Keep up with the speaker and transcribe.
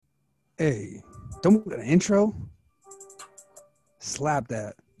Hey, don't we got an intro? Slap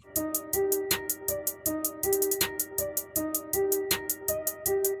that.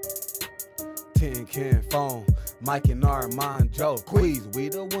 Tin can phone, Mike and Armand, Joe, Queez, we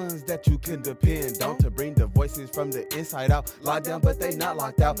the ones that you can depend on to bring the voices from the inside out. Locked down, but they not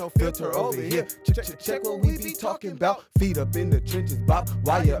locked out. No filter over here. Check what we be talking about. Feet up in the trenches, Bob.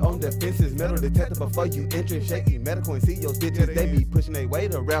 While you're on the fences, metal detector before you enter. Shaky medical and see your stitches. They be pushing their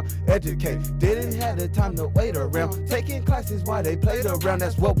weight around. Educate, didn't have the time to wait around. Taking classes while they played around.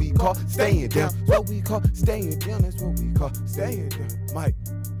 That's what we call staying down. What we call staying down. That's what we call staying down. Mike,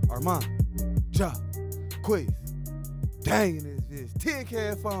 Armand, Joe, Queez. Dang, this tin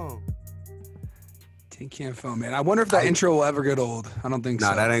can phone. Tin can phone, man. I wonder if that intro will ever get old. I don't think so.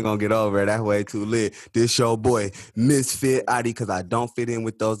 Nah, that ain't gonna get over. That way too lit. This show boy, Misfit ID, because I don't fit in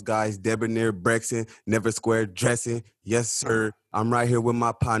with those guys. Debonair Brexon, never square dressing. Yes, sir. I'm right here with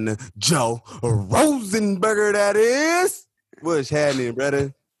my partner, Joe Rosenberger, that is. What's happening,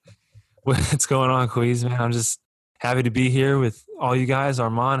 brother? What's going on, Queez, man? I'm just happy to be here with all you guys.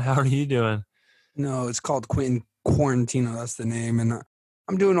 Armand, how are you doing? No, it's called Quentin Quarantino. That's the name. And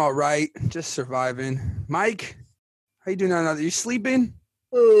I'm doing all right. Just surviving. Mike, how you doing now? You sleeping?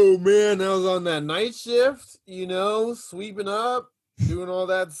 Oh, man, I was on that night shift, sweeping up, doing all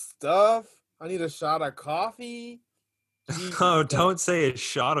that stuff. I need a shot of coffee. Oh, don't say a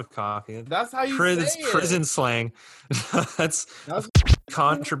shot of coffee. That's how you say it. Prison slang. That's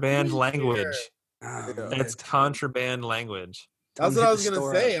contraband language. Oh, that's contraband language. That's what I was going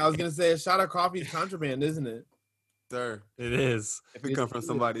to say. I was going to say a shot of coffee is contraband, isn't it? Sir. It is. If it comes from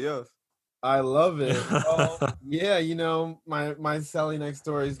somebody else. I love it. Well, yeah, my Sally next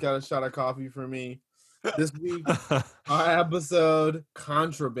door, he's got a shot of coffee for me. This week, our episode,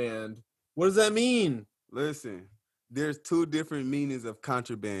 Contraband. What does that mean? Listen, there's two different meanings of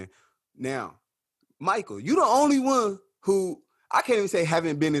contraband. Now, Michael, you the only one who, I can't even say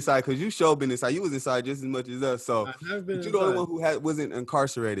haven't been inside because you sure been inside. You was inside just as much as us. So I've been you're the only one who wasn't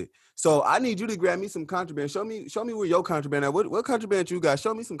incarcerated. So I need you to grab me some contraband. Show me where your contraband at. What contraband you got?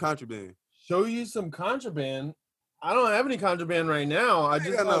 Show me some contraband. Show you some contraband? I don't have any contraband right now. I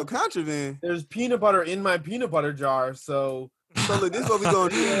just got no contraband. There's peanut butter in my peanut butter jar. So look, this is what we gonna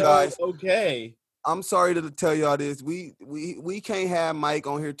do, guys. Okay. I'm sorry to tell y'all this. We can't have Mike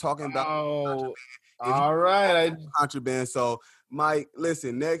on here talking about contraband. All right. Contraband. So Mike,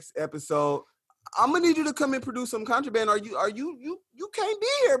 listen, next episode, I'm gonna need you to come and produce some contraband. You can't be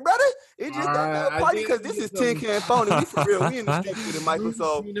here, brother. It's just a party because this is tin can phone and we for real. We in the street with it, Michael.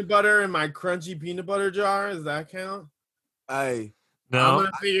 So peanut butter in my crunchy peanut butter jar. Does that count? Hey, no, I'm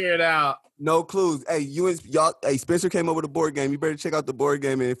gonna figure it out. No clues. Hey, y'all. Hey, Spencer came over the board game. You better check out the board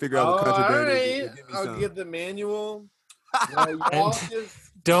game and figure out what contraband is. I'll get the manual.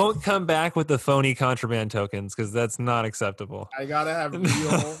 Don't come back with the phony contraband tokens because that's not acceptable. I gotta have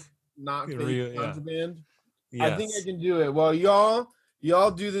real, not fake real, contraband. Yeah. I think I can do it. Well, y'all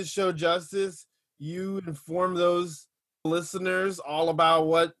do this show justice. You inform those listeners all about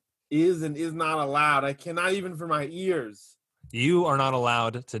what is and is not allowed. I cannot even for my ears. You are not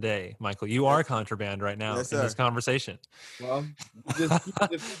allowed today, Michael. You are contraband right now in this conversation. Well, just keep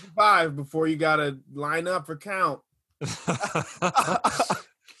it 55 before you gotta line up for count.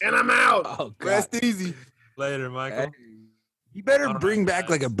 And I'm out. Oh, God. Rest easy. Later, Michael. Hey, you better bring back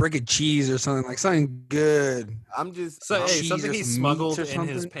like a brick of cheese or something, like something good. I'm just something he smuggled in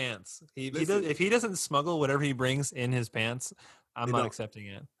his something? pants. If he doesn't smuggle whatever he brings in his pants, I'm not accepting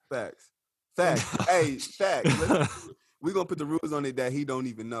it. Facts. Hey, facts. We're going to put the rules on it that he don't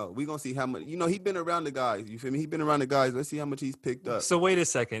even know. We're going to see how much, he been around the guys. You feel me? He been around the guys. Let's see how much he's picked up. So wait a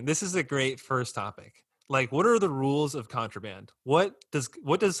second. This is a great first topic. Like, what are the rules of contraband? What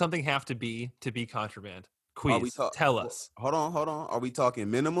does something have to be contraband? Quiz. Tell us. Hold on. Are we talking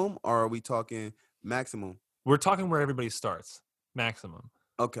minimum or are we talking maximum? We're talking where everybody starts. Maximum.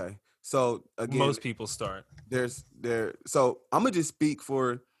 Okay. So again, most people start. So I'm gonna just speak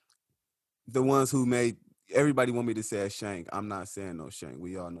for the ones who made everybody want me to say a shank. I'm not saying no shank.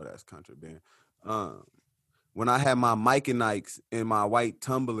 We all know that's contraband. When I had my Mike and Nikes in my white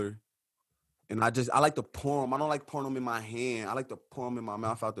tumbler, and I like to pour them. I don't like pouring them in my hand. I like to pour them in my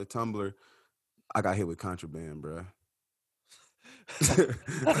mouth out the tumbler. I got hit with contraband, bro.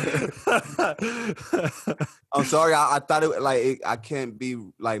 I'm sorry. I thought it I can't be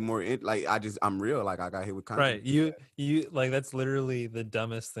like more I'm real. Like I got hit with contraband. Right. You like that's literally the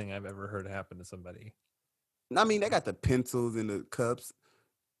dumbest thing I've ever heard happen to somebody. I mean, they got the pencils and the cups.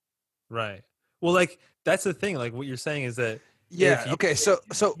 Right. Well, like that's the thing. Like what you're saying is that okay. So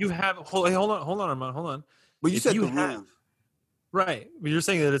you have hold on, Armand, hold on. But you said the rules. Right. But you're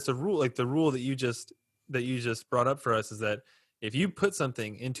saying that it's a rule, like the rule that you just brought up for us is that if you put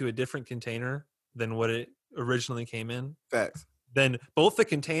something into a different container than what it originally came in, Facts. then both the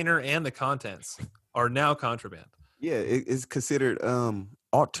container and the contents are now contraband. Yeah, it's considered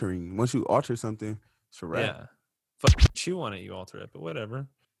altering. Once you alter something, it's a wrap. Yeah. Fuck, chew on it, you alter it, but whatever.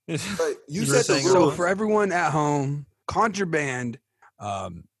 But you said said the so. rules. For everyone at home, contraband,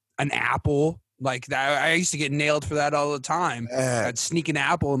 an apple like that. I used to get nailed for that all the time. I'd sneak an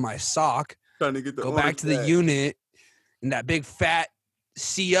apple in my sock, Trying to get the go back to the unit, and that big fat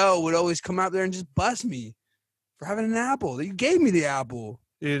CO would always come out there and just bust me for having an apple. You gave me the apple.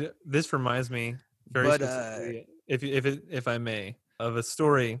 Dude, this reminds me very specifically, if I may, of a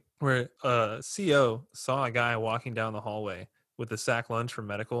story where a CO saw a guy walking down the hallway with a sack lunch from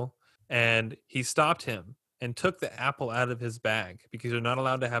medical, and he stopped him and took the apple out of his bag because you're not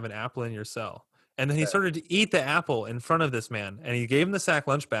allowed to have an apple in your cell. And then he started to eat the apple in front of this man, and he gave him the sack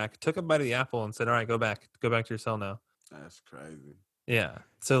lunch back, took a bite of the apple, and said, "All right, go back to your cell now." That's crazy. Yeah.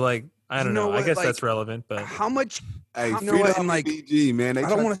 So like, I don't know. I guess that's relevant, but how much? Hey, free the homie BG, man. I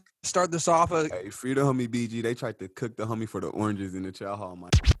don't want to start this off. Hey, free the homie BG. They tried to cook the homie for the oranges in the chow hall,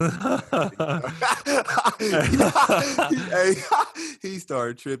 man. He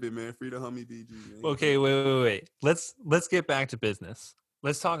started tripping, man. Free the homie BG, man. Okay, wait. Let's get back to business.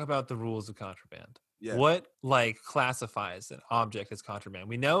 Let's talk about the rules of contraband. Yeah. What classifies an object as contraband?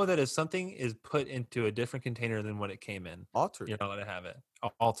 We know that if something is put into a different container than what it came in, altered, you're not allowed to have it.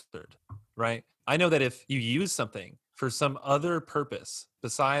 Altered, right? I know that if you use something for some other purpose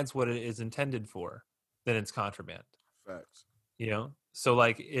besides what it is intended for, then it's contraband. Facts. So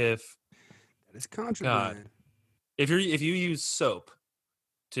like if that is contraband. God, if you use soap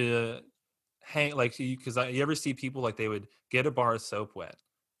to hang, like, because you ever see people like they would get a bar of soap wet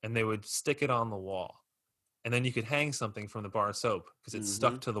and they would stick it on the wall, and then you could hang something from the bar of soap because it's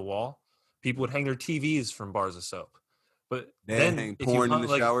stuck to the wall. People would hang their TVs from bars of soap, but then hang porn in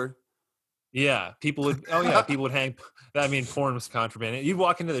the shower. Yeah, people would. Oh yeah, people would hang. I mean, porn was contraband. You'd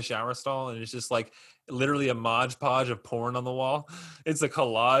walk into the shower stall and it's just like literally a Mod Podge of porn on the wall. It's a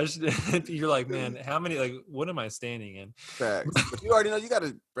collage. You're like, man, how many? Like, what am I standing in? Facts. But you already know you got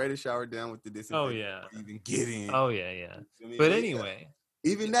to spray the shower down with the disinfectant. Oh yeah. Even get in. Oh yeah. But anyway.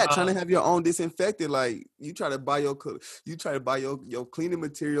 Even that, trying to have your own disinfectant, like you try to buy your cleaning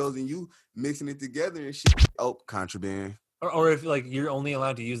materials and you mixing it together and shit. Oh, contraband. Or if like you're only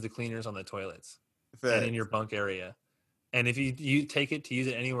allowed to use the cleaners on the toilets and in your bunk area, and if you take it to use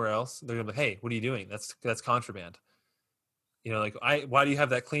it anywhere else, they're gonna be like, "Hey, what are you doing? That's contraband." Like why do you have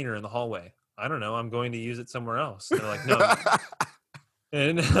that cleaner in the hallway? I don't know. I'm going to use it somewhere else. And they're like, no.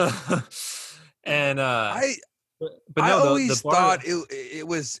 and But no, I always thought it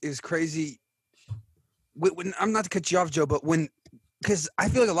was crazy. When, I'm not to cut you off, Joe, but because I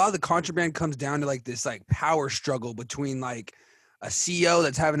feel like a lot of the contraband comes down to like this like power struggle between like a CEO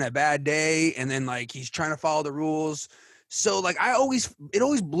that's having a bad day and then like he's trying to follow the rules. So like it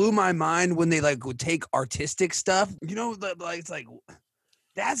always blew my mind when they like would take artistic stuff. Like it's like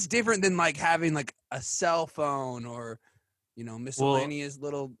that's different than like having like a cell phone or miscellaneous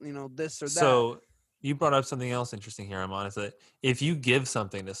little this or that. So you brought up something else interesting here, Amon, is that if you give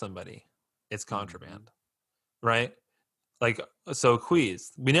something to somebody, it's contraband, right? Like, so Quiz,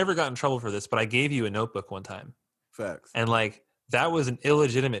 we never got in trouble for this, but I gave you a notebook one time. Facts. And like, that was an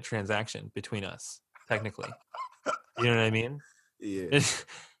illegitimate transaction between us, technically. You know what I mean? Yeah.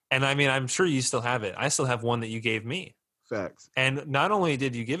 And I mean, I'm sure you still have it. I still have one that you gave me. Facts. And not only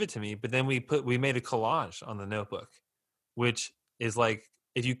did you give it to me, but then we made a collage on the notebook, which is like,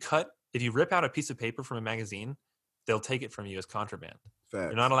 if you rip out a piece of paper from a magazine, they'll take it from you as contraband. Facts.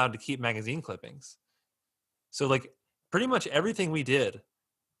 You're not allowed to keep magazine clippings. So like pretty much everything we did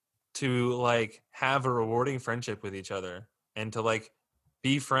to like have a rewarding friendship with each other and to like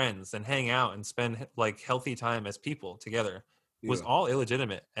be friends and hang out and spend like healthy time as people together was all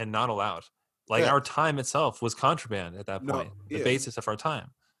illegitimate and not allowed. Like our time itself was contraband at that point, the basis of our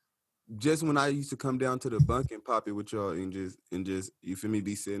time. Just when I used to come down to the bunk and pop it with y'all and just you feel me,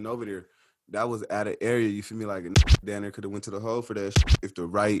 be sitting over there, that was at an area, you feel me, like a down there could have went to the hole for that shit. If the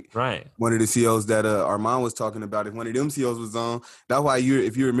right one of the COs that Armand was talking about, if one of them COs was on, that's why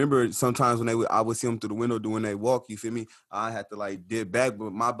if you remember sometimes when I would see them through the window doing they walk, you feel me, I had to like dip back,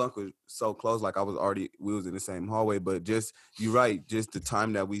 but my bunk was so close, like we was in the same hallway, but just you're right, just the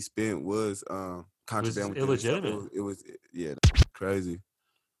time that we spent was contraband. It was illegitimate. It was crazy.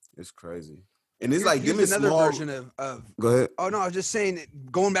 It's crazy. And it's like, give me another version of. Go ahead. Oh no, I was just saying,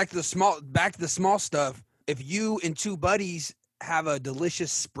 going back to the small stuff. If you and two buddies have a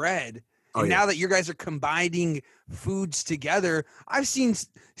delicious spread, And now that you guys are combining foods together, I've seen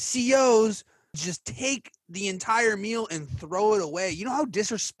CEOs just take the entire meal and throw it away. You know how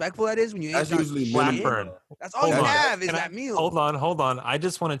disrespectful that is when you That's ain't usually Blackburn. That's all you Hold on. have is Can that meal. Hold on. I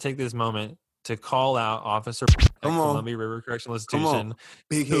just want to take this moment to call out Officer at Columbia River Correctional Institution,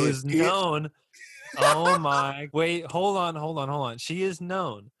 who is known. Oh my! Wait, hold on. She is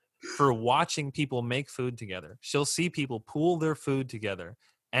known for watching people make food together. She'll see people pool their food together,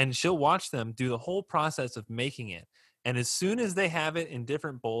 and she'll watch them do the whole process of making it. And as soon as they have it in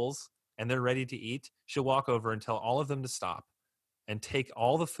different bowls and they're ready to eat, she'll walk over and tell all of them to stop and take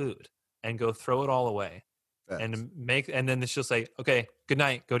all the food and go throw it all away. And then she'll say, okay, good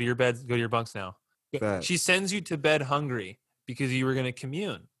night, go to your beds, go to your bunks now. She sends you to bed hungry because you were going to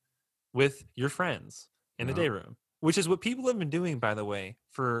commune with your friends in the day room, which is what people have been doing, by the way,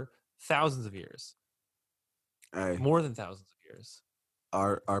 for thousands of years. More than thousands of years.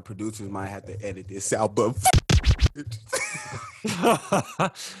 Our producers might have to edit this out, but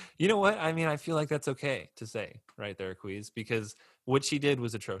you know what? I mean, I feel like that's okay to say right there, Queez, because what she did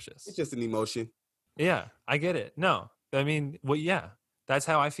was atrocious. It's just an emotion. Yeah, I get it. No, I mean, that's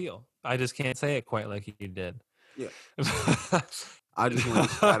how I feel. I just can't say it quite like you did. Yeah. I just want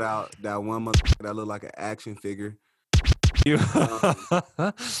to shout out that one that looked like an action figure.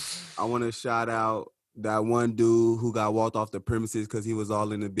 I want to shout out that one dude who got walked off the premises because he was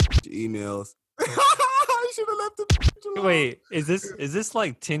all in the emails. I should have left the alone. Wait, is this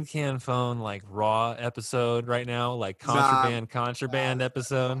like Tin Can Phone, like Raw episode right now, like contraband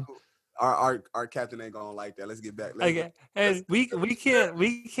episode? Our captain ain't gonna like that. Let's get back. And we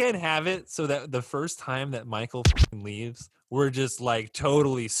can't have it so that the first time that Michael leaves, we're just like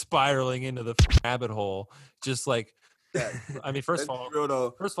totally spiraling into the rabbit hole. Just like, I mean, first of all,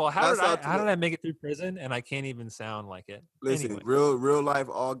 how did I make it through prison and I can't even sound like it? Listen, anyway. real life,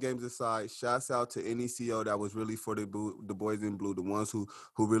 all games aside, shouts out to any CO that was really for the boys in blue, the ones who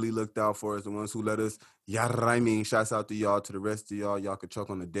really looked out for us, the ones who let us. Shouts out to y'all. To the rest of y'all could choke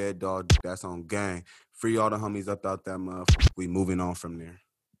on the dead dog. That's on gang. Free all the homies up out that motherfucker. We moving on from there.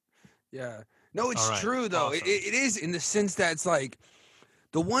 Yeah. No, it's true though. Awesome. It is in the sense that it's like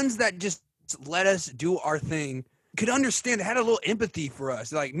the ones that just let us do our thing could understand, had a little empathy for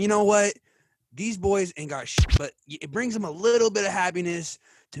us. Like, you know what? These boys ain't got shit, but it brings them a little bit of happiness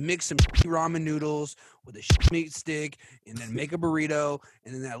to mix some ramen noodles with a meat stick and then make a burrito.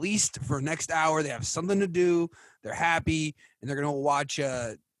 And then at least for next hour, they have something to do. They're happy and they're going to watch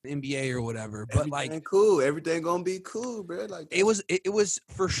NBA or whatever. But everything cool. Everything going to be cool, bro. Like it was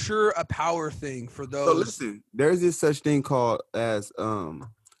for sure a power thing for those. So listen, there's this such thing called as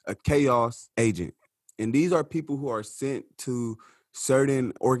a chaos agent. And these are people who are sent to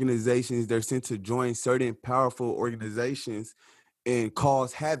certain organizations. They're sent to join certain powerful organizations and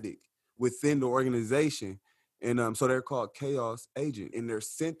cause havoc within the organization. And so they're called chaos agents. And they're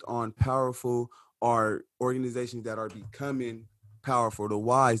sent on powerful organizations that are becoming powerful, the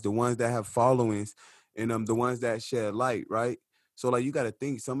wise, the ones that have followings, and the ones that shed light, right? So like you got to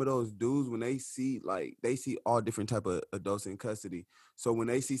think some of those dudes when they see all different type of adults in custody. So when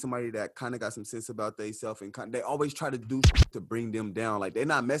they see somebody that kind of got some sense about themselves and they always try to do to bring them down. Like they're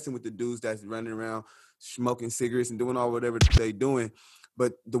not messing with the dudes that's running around smoking cigarettes and doing all whatever they doing.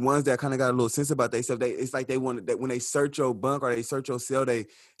 But the ones that kind of got a little sense about themselves, it's like they want that when they search your bunk or they search your cell, they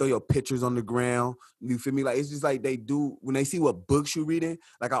throw your pictures on the ground. You feel me? Like it's just like they do when they see what books you reading.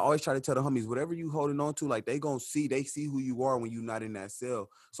 Like I always try to tell the homies, whatever you holding on to, like they see who you are when you're not in that cell.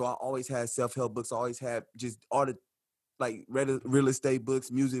 So I always had self-help books. I always had just all the like real estate books,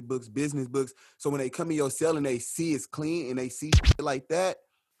 music books, business books. So when they come in your cell and they see it's clean and they see shit like that,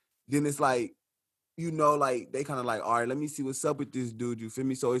 then it's like, you know, like they kind of like, all right, let me see what's up with this dude. You feel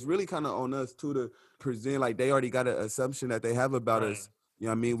me? So it's really kind of on us too to present like they already got an assumption that they have about us. You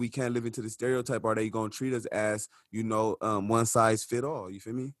know what I mean? We can't live into the stereotype. Are they gonna treat us as, you know, one size fit all? You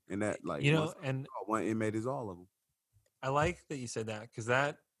feel me? And that like, you know, and one inmate is all of them. I like that you said that because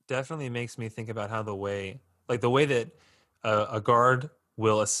that definitely makes me think about how the way that a guard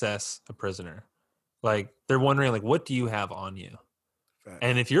will assess a prisoner. Like they're wondering like, what do you have on you? Fact.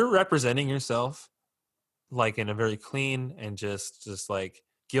 And if you're representing yourself like in a very clean and just like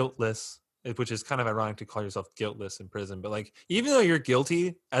guiltless, which is kind of ironic to call yourself guiltless in prison, but like even though you're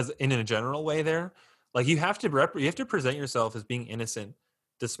guilty as in a general way there, like you have to present yourself as being innocent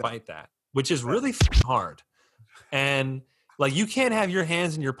despite that, which is really hard. And like you can't have your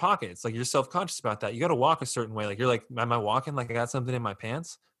hands in your pockets, like you're self-conscious about that. You got to walk a certain way. Like you're like, am I walking like I got something in my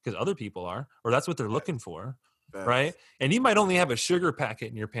pants? Because other people are, or that's what they're looking for. Right. And you might only have a sugar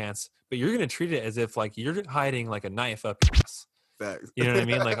packet in your pants, but you're going to treat it as if like you're hiding like a knife up your ass. Facts. You know what I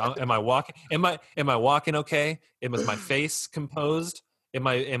mean? Like, am I walking? Am I walking okay? Was my face composed? Am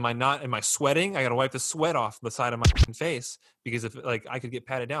I not? Am I sweating? I got to wipe the sweat off the side of my face because if like I could get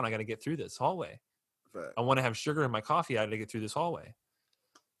patted down, I got to get through this hallway. Facts. I want to have sugar in my coffee. I got to get through this hallway.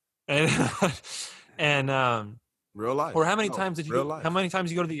 And Real life. or how many times did you? Real life. How many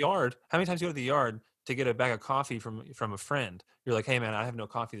times you go to the yard? How many times you go to the yard to get a bag of coffee from a friend? You're like, hey man, I have no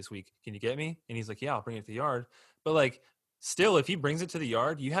coffee this week. Can you get me? And he's like, yeah, I'll bring it to the yard. But like, still, if he brings it to the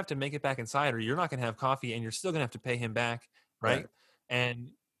yard, you have to make it back inside, or you're not gonna have coffee, and you're still gonna have to pay him back, right?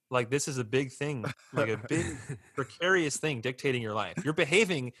 And like, this is a big thing, like a big precarious thing dictating your life. You're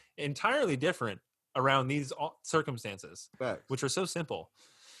behaving entirely different around these circumstances, Facts. which are so simple.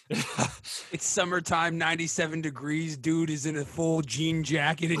 It's summertime, 97 degrees. Dude is in a full jean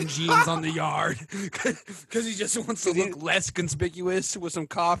jacket and jeans on the yard because he just wants to look less conspicuous with some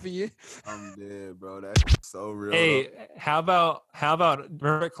coffee. I'm dead, bro. That's so real. Hey, how about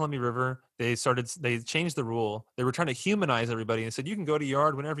remember at Columbia River, they changed the rule. They were trying to humanize everybody and said, you can go to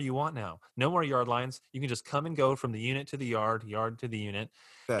yard whenever you want now. No more yard lines. You can just come and go from the unit to the yard to the unit.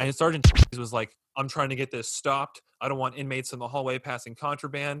 Facts. And Sergeant was like, I'm trying to get this stopped. I don't want inmates in the hallway passing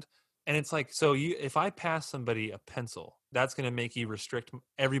contraband. And it's like, so if I pass somebody a pencil, that's going to make you restrict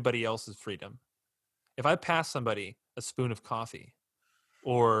everybody else's freedom. If I pass somebody a spoon of coffee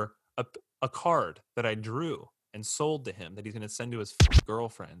or a card that I drew and sold to him that he's going to send to his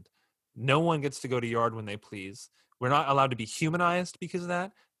girlfriend, no one gets to go to yard when they please. We're not allowed to be humanized because of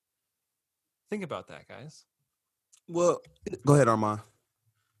that. Think about that, guys. Well, go ahead, Armand.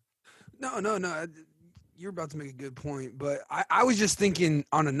 No. You're about to make a good point, but I was just thinking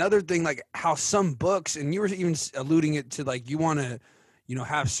on another thing, like how some books, and you were even alluding it to, like you want to,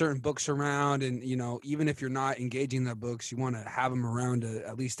 have certain books around, and even if you're not engaging in the books, you want to have them around to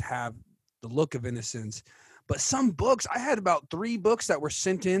at least have the look of innocence. But some books, I had about 3 books that were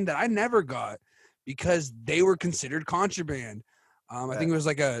sent in that I never got because they were considered contraband. I think it was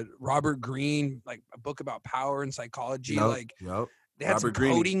like a Robert Greene, like a book about power and psychology. Yep. They had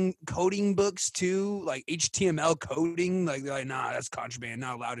Robert some coding books too, like HTML coding. Like they're like, nah, that's contraband,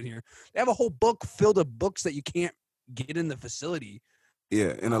 not allowed in here. They have a whole book filled of books that you can't get in the facility.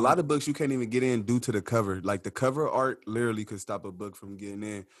 Yeah, and a lot of books you can't even get in due to the cover. Like the cover art literally could stop a book from getting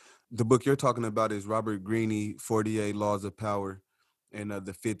in. The book you're talking about is Robert Greene, 48 Laws of Power, and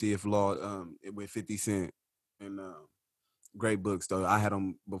the 50th Law with 50 Cent. And great books though. I had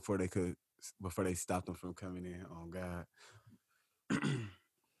them before they stopped them from coming in. Oh God.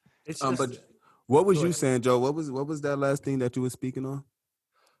 It's just, but what was you saying, Joe? What was that last thing that you were speaking on?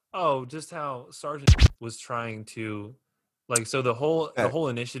 Oh, just how Sergeant was trying to, like, so the whole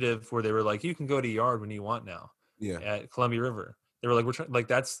initiative where they were like, you can go to yard when you want now. Yeah. At Columbia River, they were like, we're trying, like,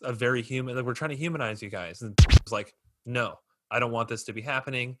 that's a very human. Like, we're trying to humanize you guys. And it was like, no, I don't want this to be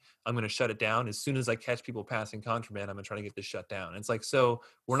happening. I'm going to shut it down as soon as I catch people passing contraband. I'm going to try to get this shut down. And it's like, so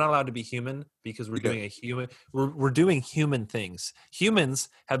we're not allowed to be human because we're doing we're doing human things. Humans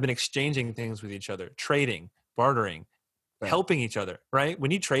have been exchanging things with each other, trading, bartering, helping each other, right?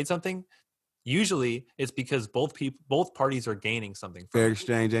 When you trade something, usually it's because both parties are gaining something. Fair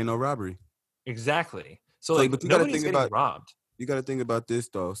exchange ain't no robbery. Exactly. So like, but you nobody's getting robbed. You got to think about this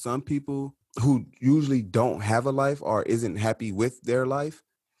though. Some people who usually don't have a life or isn't happy with their life,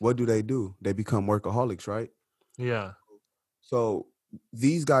 what do? They become workaholics, right? Yeah. So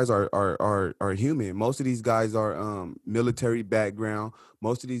these guys are human. Most of these guys are military background.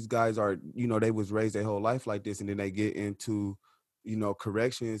 Most of these guys are, they was raised their whole life like this, and then they get into,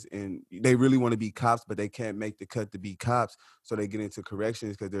 corrections, and they really want to be cops, but they can't make the cut to be cops. So they get into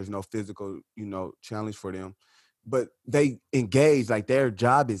corrections because there's no physical, challenge for them. But they engage, like their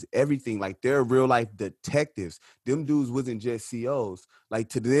job is everything. Like they're real life detectives. Them dudes wasn't just COs. Like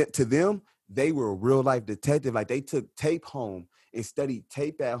to them, they were a real life detective. Like they took tape home and studied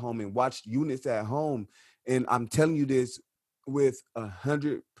tape at home and watched units at home. And I'm telling you this with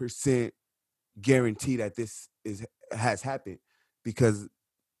 100% guarantee that this has happened because,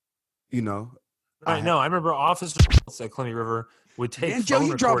 Right. I remember officers at Columbia River would take phone Joe,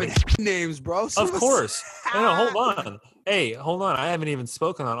 you recordings. dropping names, bro. Of course. No, hold on. Hey, hold on. I haven't even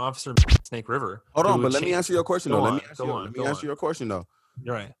spoken on Officer Snake River. Hold on, but let me answer your question, though. Let me answer your question, though.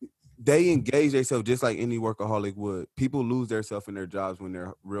 You're right. They engage themselves just like any workaholic would. People lose themselves in their jobs when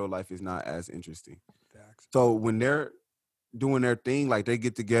their real life is not as interesting. So when they're doing their thing, like they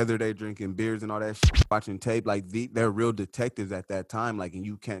get together, they drinking beers and all that shit, watching tape, like they're real detectives at that time, like, and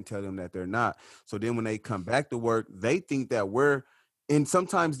you can't tell them that they're not. So then when they come back to work, they think that and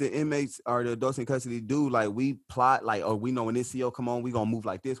sometimes the inmates or the adults in custody do, like, we plot, like, oh, we know when this CO come on, we gonna move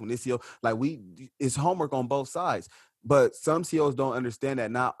like this. When this CO, like, it's homework on both sides. But some COs don't understand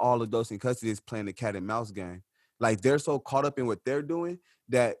that not all of those in custody is playing the cat and mouse game. Like they're so caught up in what they're doing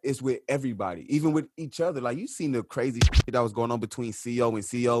that it's with everybody, even with each other. Like you seen the crazy shit that was going on between CO and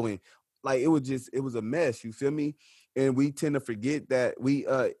CO, and like it was a mess. You feel me? And we tend to forget that we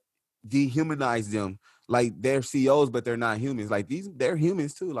dehumanize them. Like they're COs, but they're not humans. Like they're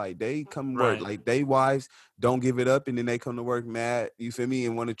humans too. Like they come to work, like they wives don't give it up, and then they come to work mad. You feel me?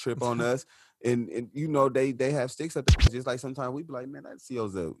 And want to trip on us. And you know they have sticks up there. Just like sometimes we be like, man, that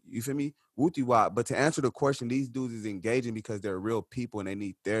CO's up. You feel me? Wooty wop. But to answer the question, these dudes is engaging because they're real people and they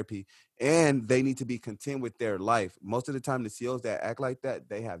need therapy and they need to be content with their life. Most of the time, the COs that act like that,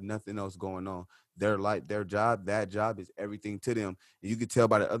 they have nothing else going on. Their life, their job, that job is everything to them. And you can tell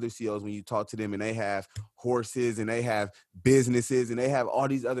by the other COs when you talk to them and they have horses and they have businesses and they have all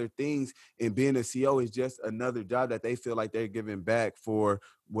these other things. And being a CO is just another job that they feel like they're giving back for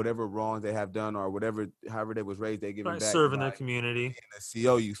whatever wrongs they have done or whatever, however they was raised, they giving back. Serving their community. The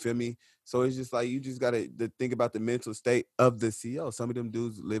CO, you feel me? So it's just like, you just got to think about the mental state of the CO. Some of them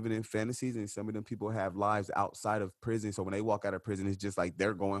dudes living in fantasies and some of them people have lives outside of prison. So when they walk out of prison, it's just like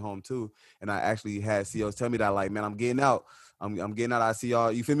they're going home too. And I actually had COs tell me that, like, man, I'm getting out. I'm getting out. I see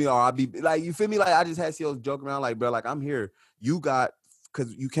y'all. You feel me? Or I'll be like, you feel me? Like I just had COs joke around like, bro, like I'm here. You got,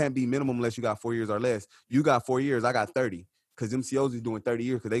 because you can't be minimum unless you got 4 years or less. You got 4 years. I got 30. Because them COs is doing 30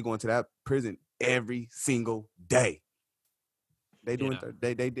 years because they going to that prison every single day. They doing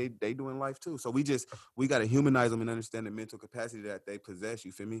they doing life too. So we got to humanize them and understand the mental capacity that they possess.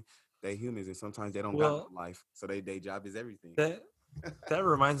 You feel me? They humans and sometimes they don't got no life. So their job is everything. That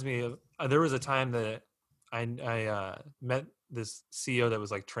reminds me of there was a time that I met this CO that was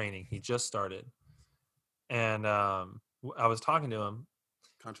like training. He just started, and I was talking to him.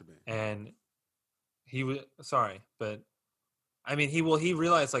 Contraband. And he was sorry, but I mean he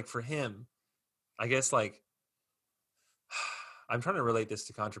realized like for him, I guess like. I'm trying to relate this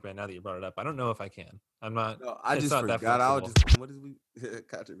to Contraband now that you brought it up. I don't know if I can. I'm not. No, I just forgot. I was just. What is we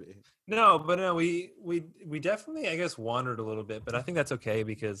Contraband? No, but no, we definitely I guess wandered a little bit, but I think that's okay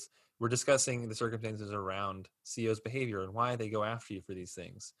because we're discussing the circumstances around CO's behavior and why they go after you for these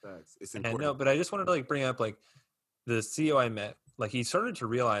things. Facts. It's important. And no, but I just wanted to like bring up like the CO I met. Like he started to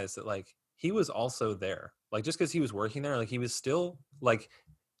realize that like he was also there. Like just because he was working there, like he was still like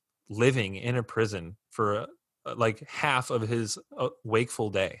living in a prison for like half of his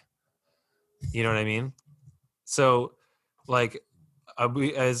wakeful day. You know what I mean? So like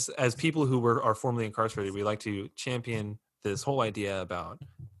we as people who are formerly incarcerated, we like to champion this whole idea about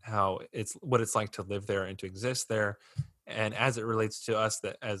how it's what it's like to live there and to exist there, and as it relates to us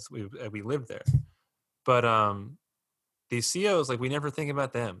that as we live there. But these COs, like we never think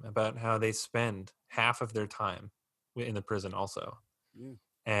about them, about how they spend half of their time in the prison also. Yeah.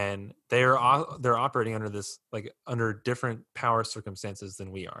 And they're operating under this like under different power circumstances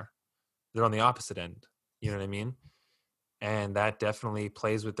than we are. They're on the opposite end. You know what I mean? And that definitely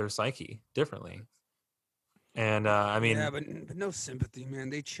plays with their psyche differently. And I mean, yeah, but no sympathy, man.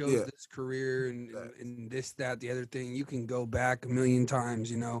 They chose this career and this, that, the other thing. You can go back a million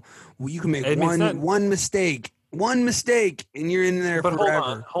times. You know, well, you can make one mistake, and you're in there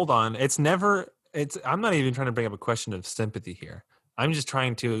forever. Hold on. I'm not even trying to bring up a question of sympathy here. I'm just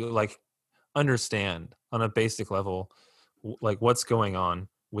trying to like understand on a basic level, like what's going on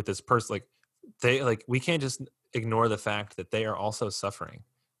with this person. Like we can't just ignore the fact that they are also suffering.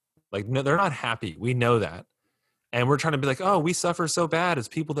 Like no, they're not happy. We know that. And we're trying to be like, oh, we suffer so bad as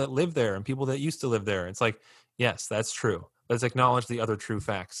people that live there and people that used to live there. It's like, yes, that's true. Let's acknowledge the other true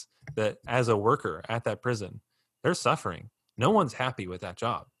facts that as a worker at that prison, they're suffering. No one's happy with that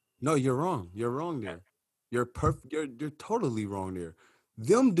job. No, you're wrong. You're wrong there. You're perfect. You're totally wrong there.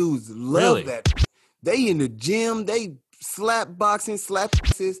 Them dudes love that. They in the gym. They slap boxing, slap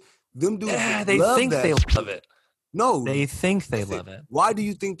boxes. Them dudes they love think that they shit. love it. No. They think they love it. Why do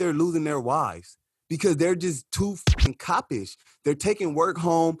you think they're losing their wives? Because they're just too fucking coppish. They're taking work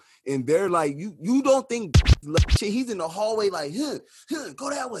home and they're like, you don't think shit. He's in the hallway like, go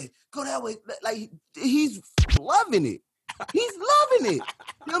that way. Like he's loving it. He's loving it.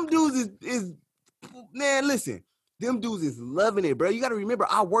 Them dudes is man, listen. Them dudes is loving it, bro. You got to remember,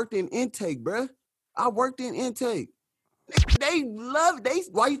 I worked in intake, bro. They love it.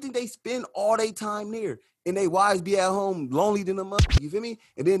 Why you think they spend all their time there? And they wives be at home lonely than a mother. You feel me?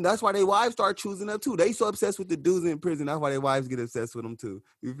 And then that's why they wives start choosing up too. They so obsessed with the dudes in prison. That's why their wives get obsessed with them too.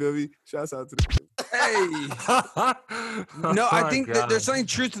 You feel me? Shouts out to them. Hey. No, I think that there's something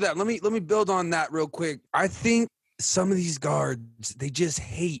truth to that. Let me build on that real quick. I think some of these guards, they just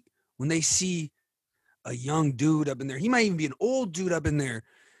hate when they see a young dude up in there. He might even be an old dude up in there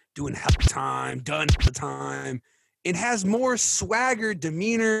doing hell time, done hell time. and has more swagger,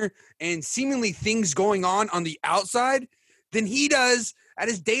 demeanor, and seemingly things going on the outside than he does at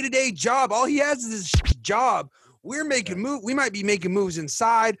his day-to-day job. All he has is his job. We're making moves. We might be making moves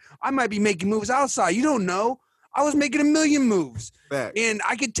inside. I might be making moves outside. You don't know. I was making a million moves. Fact. And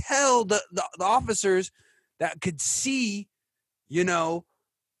I could tell the officers that could see, you know,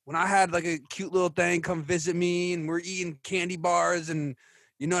 when I had like a cute little thing come visit me and we're eating candy bars and,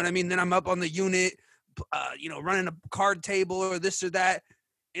 you know what I mean? Then I'm up on the unit, you know, running a card table or this or that.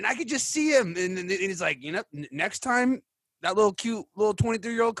 And I could just see him. And he's like, you know, next time that little cute little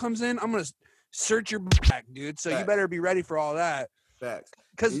 23-year-old comes in, I'm going to search your back, dude. So you better be ready for all that. Facts.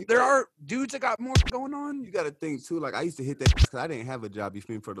 Because there are dudes that got more going on. You got to think too. Like I used to hit that because I didn't have a job. You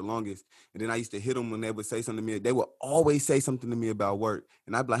feel me, for the longest, and then I used to hit them when they would say something to me. They would always say something to me about work,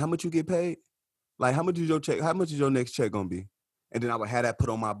 and I'd be like, "How much you get paid? Like, how much is your check? How much is your next check gonna be?" And then I would have that put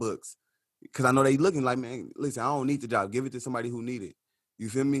on my books because I know they looking like, man, listen, I don't need the job. Give it to somebody who need it. You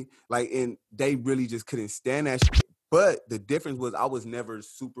feel me? Like, and they really just couldn't stand that shit. But the difference was I was never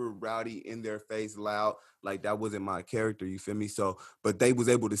super rowdy, in their face, loud. Like, that wasn't my character, you feel me? So, but they was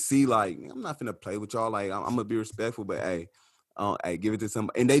able to see, like, I'm not finna play with y'all. Like, I'm gonna be respectful, but hey, give it to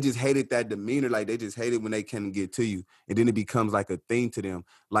somebody. And they just hated that demeanor. Like, they just hated when they can't get to you. And then it becomes like a thing to them.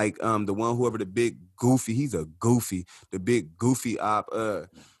 Like, the one, whoever the big goofy, he's a goofy, the big goofy op,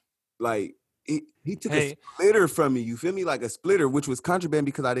 like, he took a splitter from me, you feel me? Like a splitter, which was contraband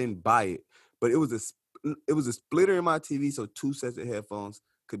because I didn't buy it. But it was a splitter in my TV, so 2 sets of headphones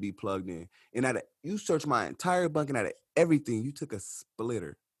could be plugged in. And you searched my entire bunk, and out of everything, you took a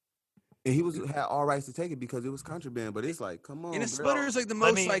splitter. And he had all rights to take it because it was contraband. But it's like, come on. And a splitter is like the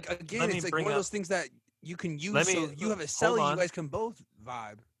most, like, again, it's like one of those things that you can use. So you have a celly, you guys can both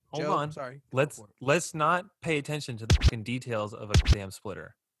vibe. Hold Joe, on. Sorry. Let's not pay attention to the fucking details of a damn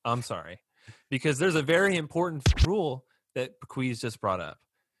splitter. I'm sorry. Because there's a very important rule that Bequeeze just brought up.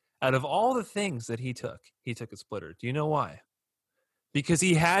 Out of all the things that he took a splitter. Do you know why? Because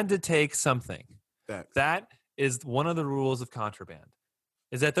he had to take something. That is one of the rules of contraband,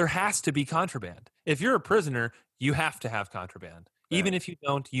 is that there has to be contraband. If you're a prisoner, you have to have contraband. Even if you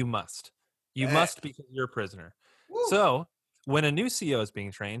don't, you must. You must because you're a prisoner. Woo. So when a new CO is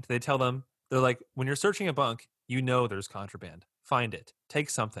being trained, they tell them, they're like, when you're searching a bunk, you know there's contraband. Find it. Take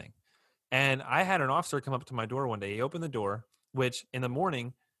something. And I had an officer come up to my door one day. He opened the door, which in the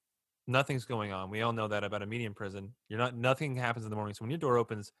morning, nothing's going on. We all know that about a medium prison. Nothing happens in the morning. So when your door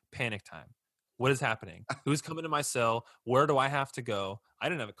opens, panic time. What is happening? Who's coming to my cell? Where do I have to go? I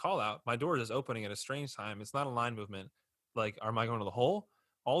didn't have a call out. My door is just opening at a strange time. It's not a line movement. Like, am I going to the hole?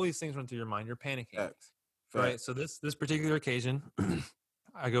 All these things run through your mind. You're panicking. Right. So this particular occasion,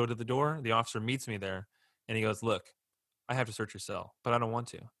 I go to the door. The officer meets me there, and he goes, "Look, I have to search your cell, but I don't want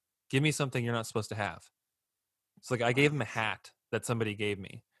to. Give me something you're not supposed to have." It's like I gave him a hat that somebody gave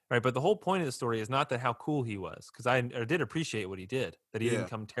me. Right, but the whole point of the story is not that how cool he was, because I did appreciate what he did, that he didn't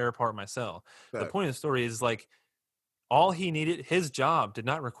come tear apart my cell. The point of the story is, like, all he needed, his job did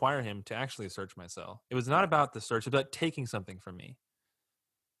not require him to actually search my cell. It was not about the search, it was about taking something from me.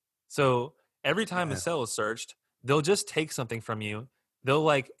 So every time a cell is searched, they'll just take something from you. They'll,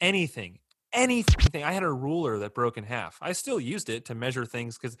 like, anything. I had a ruler that broke in half. I still used it to measure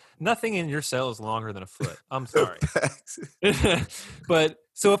things because nothing in your cell is longer than a foot. I'm sorry. But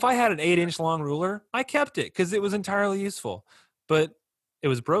so if I had an 8-inch long ruler, I kept it because it was entirely useful. But it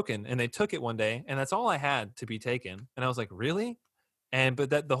was broken, and they took it one day, and that's all I had to be taken. And I was like, really?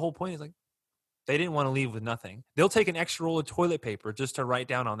 But the whole point is, like, they didn't want to leave with nothing. They'll take an extra roll of toilet paper just to write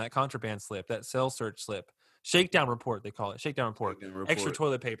down on that contraband slip, that cell search slip. Shakedown report, they call it. Shakedown report. Extra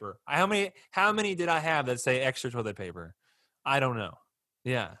toilet paper. How many did I have that say extra toilet paper? I don't know.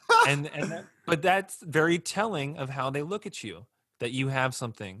 Yeah. But that's very telling of how they look at you, that you have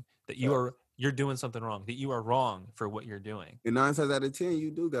something, that you're doing something wrong, that you are wrong for what you're doing. And 9 times out of 10,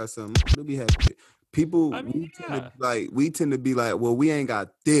 you do got something. You'll be happy. People, we tend to be like, well, we ain't got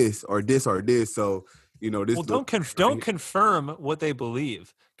this or this or this, so this. Well, don't confirm what they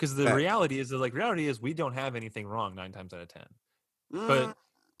believe, because the reality is we don't have anything wrong 9 times out of 10. But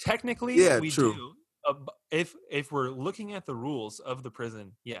technically, we do. If we're looking at the rules of the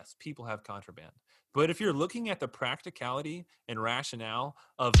prison, yes, people have contraband. But if you're looking at the practicality and rationale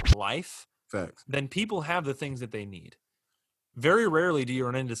of life, then people have the things that they need. very rarely do you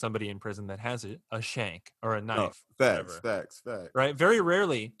run into somebody in prison that has a shank or a knife. Facts. Right? Very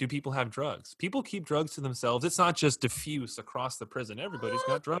rarely do people have drugs. People keep drugs to themselves. It's not just diffuse across the prison. Everybody's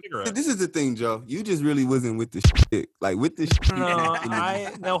got drugs. This is the thing, Joe. You just really wasn't with the shit. Like with the shit.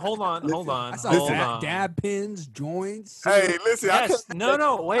 No, hold on. I saw dab pins, joints. Hey, listen. Yes.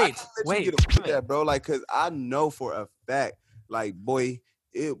 Wait. That, bro. Like, cause I know for a fact, like, boy,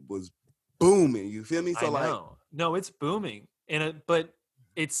 it was booming. You feel me? So I know. No, it's booming. But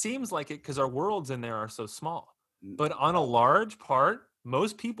it seems like it because our worlds in there are so small. But on a large part,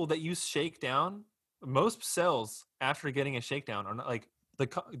 most people that use shakedown, most cells after getting a shakedown are not like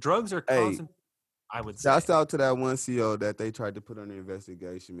drugs are constant. I would say. Shouts out to that one CO that they tried to put on the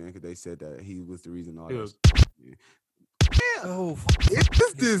investigation, man, because they said that he was the reason all this. Oh,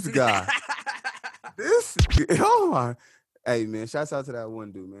 it's this guy. Oh my. Hey, man, shouts out to that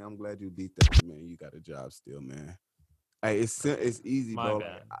one dude, man. I'm glad you beat that, man. You got a job still, man. Hey, it's easy, My bro.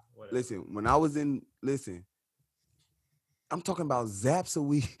 bad. Listen, when I was I'm talking about zaps a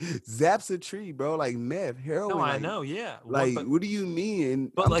weed, zaps a tree, bro. Like meth, heroin. No, I know, yeah. What do you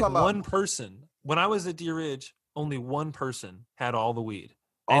mean? But like one person. When I was at Deer Ridge, only one person had all the weed.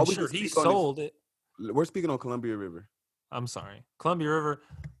 And sure, he sold it. We're speaking on Columbia River. I'm sorry, Columbia River.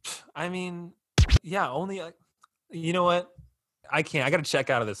 I mean, yeah, only. You know what? I can't. I got to check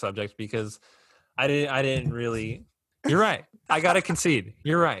out of this subject because I didn't really. You're right. I got to concede.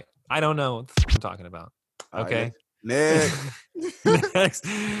 You're right. I don't know what I'm talking about. Okay. Next. Next.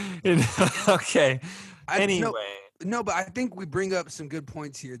 Okay. Anyway. No, but I think we bring up some good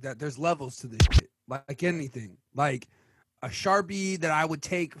points here that there's levels to this shit. Like anything. Like a Sharpie that I would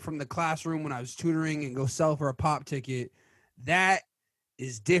take from the classroom when I was tutoring and go sell for a pop ticket. That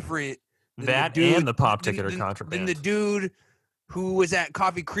is different. That and the pop ticket are contraband. Than the dude who was at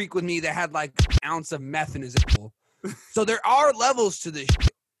Coffee Creek with me that had like an ounce of meth in his apple. So there are levels to this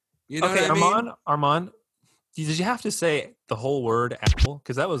shit. You know what I mean? Armand, did you have to say the whole word apple?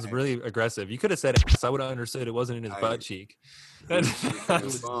 Because that was really aggressive. You could have said ass. I would have understood it wasn't in his butt cheek. It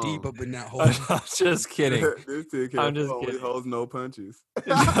was deep up in that hole. I'm just kidding. I'm just kidding. Holds no punches.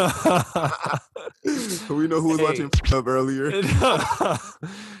 We know who was watching up earlier.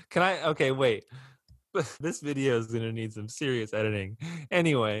 Can I? Okay, wait. This video is going to need some serious editing.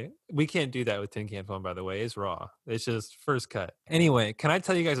 Anyway, we can't do that with Tin Can Phone, by the way. It's raw. It's just first cut. Anyway, can I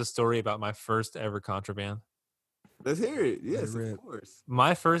tell you guys a story about my first ever contraband? Let's hear it. Yes, of course.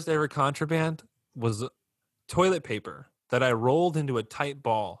 My first ever contraband was toilet paper that I rolled into a tight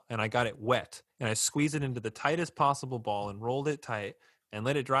ball, and I got it wet. And I squeezed it into the tightest possible ball and rolled it tight and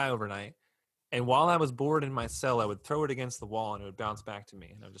let it dry overnight. And while I was bored in my cell, I would throw it against the wall, and it would bounce back to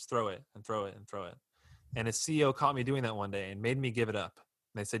me. And I would just throw it and throw it and throw it. And his CEO caught me doing that one day and made me give it up.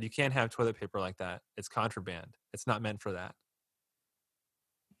 And they said, you can't have toilet paper like that. It's contraband. It's not meant for that.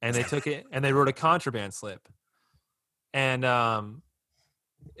 And they took it and they wrote a contraband slip. And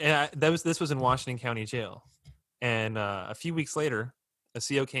this was in Washington County Jail. And a few weeks later, a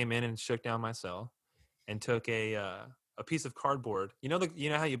CO came in and shook down my cell and took a piece of cardboard. You know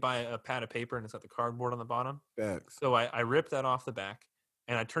how you buy a pad of paper and it's got the cardboard on the bottom? Facts. So I ripped that off the back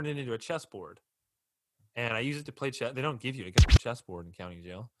and I turned it into a chessboard. And I use it to play chess. They don't give you a chessboard in county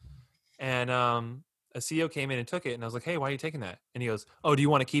jail. And a CO came in and took it. And I was like, hey, why are you taking that? And he goes, oh, do you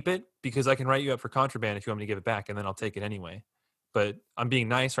want to keep it? Because I can write you up for contraband if you want me to give it back. And then I'll take it anyway. But I'm being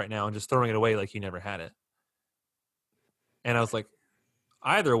nice right now and just throwing it away like you never had it. And I was like,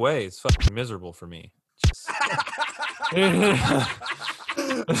 either way, it's fucking miserable for me.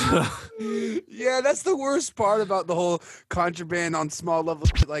 Yeah, that's the worst part about the whole contraband on small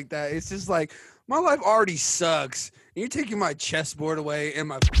levels like that. It's just like, my life already sucks. You're taking my chessboard away and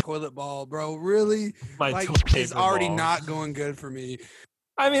my toilet ball, bro. Really? It's already not going good for me.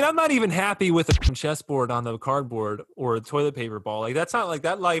 I mean, I'm not even happy with a chessboard on the cardboard or a toilet paper ball. Like, that's not like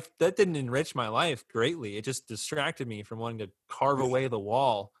that life. That didn't enrich my life greatly. It just distracted me from wanting to carve away the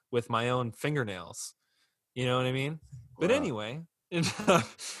wall with my own fingernails. You know what I mean? Wow. But anyway,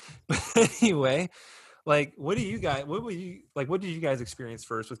 like, what did you guys experience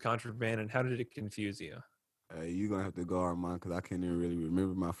first with contraband, and how did it confuse you? You're gonna have to go, Armand, because I can't even really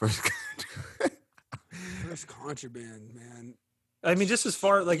remember my first contraband. First contraband, man. I mean, just as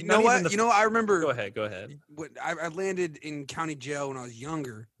far like, you know what? I remember. Go ahead. I landed in county jail when I was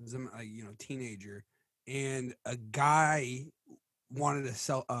younger, as a teenager, and a guy wanted to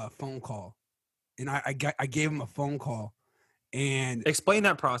sell a phone call, and I gave him a phone call. And explain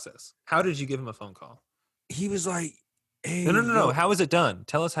that process. How did you give him a phone call? He was like, hey, no. How is it done?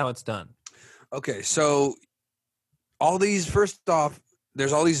 Tell us how it's done. Okay, so all these, first off,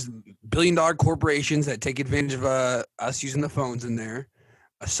 there's all these billion-dollar corporations that take advantage of us using the phones in there.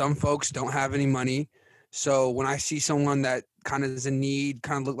 Some folks don't have any money. So when I see someone that kind of is in need,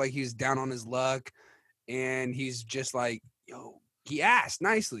 kind of look like he's down on his luck, and he's just like, yo, he asked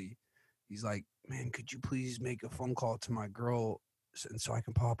nicely. He's like, man, could you please make a phone call to my girl so I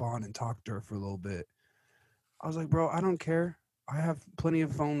can pop on and talk to her for a little bit? I was like, bro, I don't care. I have plenty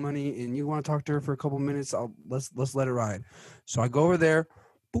of phone money, and you want to talk to her for a couple minutes? Let's let it ride. So I go over there,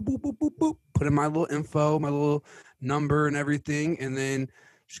 boop, boop, boop, boop, boop, put in my little info, my little number and everything, and then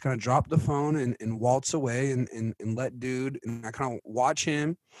just kind of drop the phone and waltz away and let dude, and I kind of watch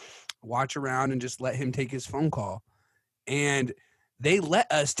around and just let him take his phone call. And they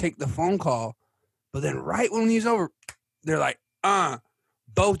let us take the phone call, but then right when he's over, they're like,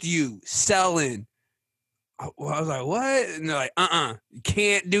 both you selling. I was like, what? And they're like, you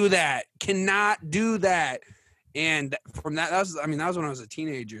can't do that. Cannot do that. And from that was when I was a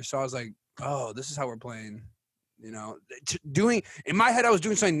teenager. So I was like, oh, this is how we're playing. You know, in my head, I was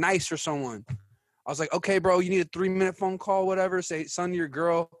doing something nice for someone. I was like, okay, bro, you need a 3-minute phone call, whatever. Say, son, your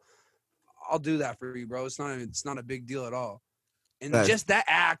girl, I'll do that for you, bro. It's not a big deal at all. And just that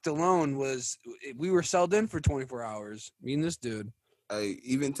act alone we were sold in for 24 hours. Me and this dude. Hey,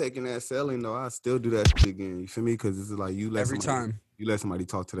 even taking that selling though, I still do that shit again. You feel me? Because it's like you let somebody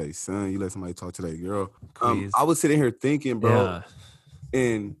talk to their son, you let somebody talk to their girl. I was sitting here thinking, bro,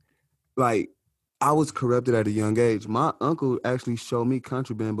 and like I was corrupted at a young age. My uncle actually showed me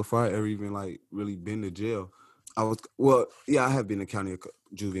Contraband before I ever even like really been to jail. I have been to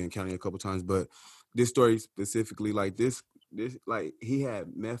Juvie and county a couple times, but this story specifically, like this like he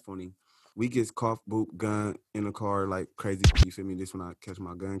had meth on him. We get cough, boop, gun in the car like crazy. You feel me? This when I catch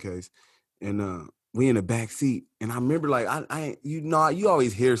my gun case, and we in the back seat. And I remember like you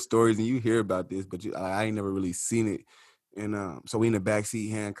always hear stories and you hear about this, but I ain't never really seen it. And so we in the back seat,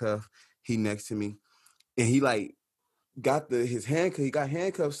 handcuffed. He next to me, and he like got his handcuff. He got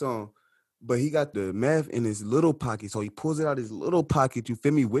handcuffs on, but he got the meth in his little pocket. So he pulls it out of his little pocket. You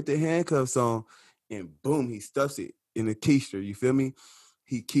feel me? With the handcuffs on, and boom, he stuffs it in a keister. You feel me?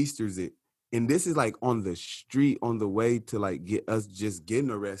 He keisters it. And this is like on the street on the way to like get us just getting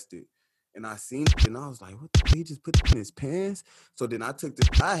arrested. And I seen it and I was like, what the he just put it in his pants? So then I took the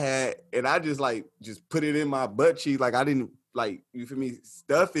I had and I just put it in my butt cheek. Like I didn't like, you feel me,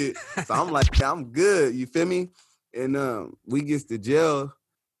 stuff it. So I'm like, yeah, I'm good. You feel me? And we get to jail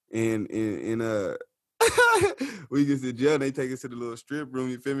and we get to jail and they take us to the little strip room,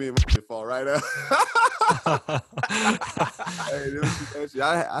 you feel me? And we fall right out. Hey,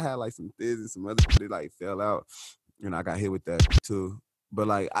 I had like some things and some other shit that like fell out, and I got hit with that too. But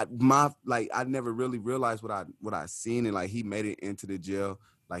like I never really realized what I seen, and like he made it into the jail.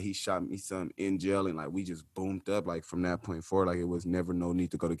 Like he shot me some in jail, and like we just boomed up. Like from that point forward, like it was never no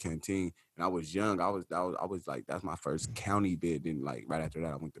need to go to canteen. And I was young. I was like that's my first county bid. Then like right after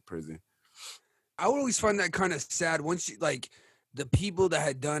that, I went to prison. I would always find that kind of sad once you like the people that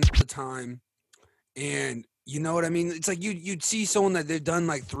had done the time. And you know what I mean? It's like you'd see someone that they've done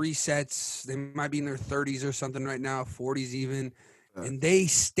like 3 sets. They might be in their 30s or something right now, 40s even. And they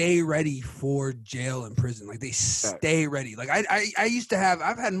stay ready for jail and prison. Like they stay ready. Like I used to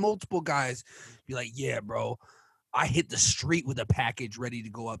I've had multiple guys be like, yeah, bro, I hit the street with a package ready to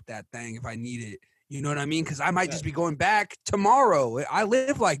go up that thing if I need it. You know what I mean? Because I might just be going back tomorrow. I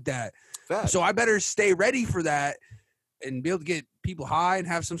live like that. So I better stay ready for that and be able to get people high and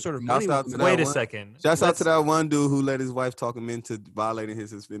have some sort of money. Wait a second. Shouts out to that one dude who let his wife talk him into violating his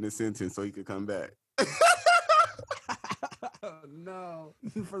suspended sentence so he could come back. Oh, no.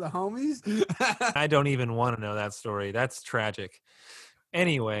 For the homies? I don't even want to know that story. That's tragic.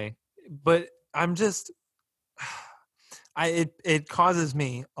 Anyway, but I'm just it causes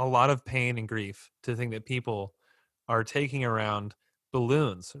me a lot of pain and grief to think that people are taking around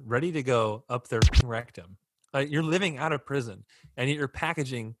balloons ready to go up their rectum. You're living out of prison and you're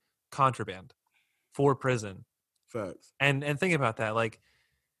packaging contraband for prison. Facts. And think about that. Like,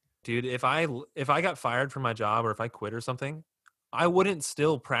 dude, if I got fired from my job or if I quit or something, I wouldn't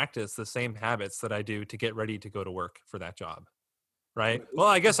still practice the same habits that I do to get ready to go to work for that job. Right. Well,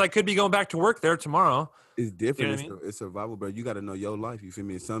 I guess I could be going back to work there tomorrow. It's different. You know it's survival, bro. You got to know your life. You feel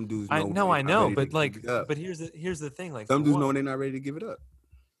me? Some dudes know. I know, but like, but here's the thing. Like, some dudes know they're not ready to give it up.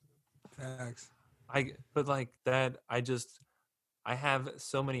 Facts. But like that, I have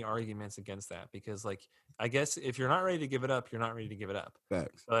so many arguments against that because like, I guess if you're not ready to give it up, you're not ready to give it up.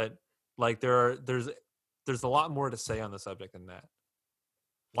 Facts. But like there's a lot more to say on the subject than that.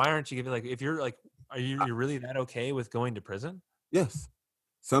 Why aren't you giving, like, if you're like, you're really that okay with going to prison? Yes.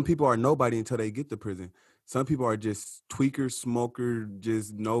 Some people are nobody until they get to prison. Some people are just tweaker, smoker,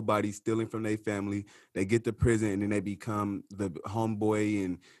 just nobody, stealing from their family. They get to prison and then they become the homeboy,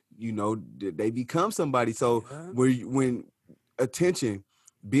 and they become somebody. So Yeah. when attention,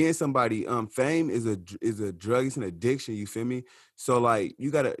 being somebody, fame is a drug, it's an addiction. You feel me? So like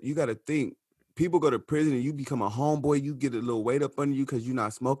you gotta think. People go to prison and you become a homeboy. You get a little weight up under you because you're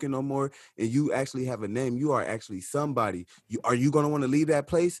not smoking no more, and you actually have a name. You are actually somebody. Are you gonna want to leave that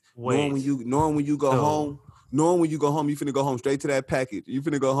place? Knowing when you go home, you finna go home straight to that package. You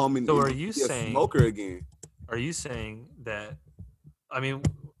finna go home and So be a smoker again. Are you saying that? I mean,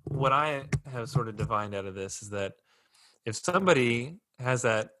 what I have sort of divined out of this is that if somebody has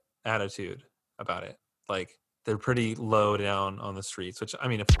that attitude about it, like they're pretty low down on the streets, which I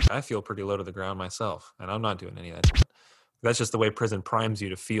mean, if I feel pretty low to the ground myself, and I'm not doing any of that shit. That's just the way prison primes you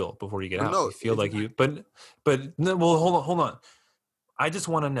to feel before you get out. No, You feel like but no, well, hold on. I just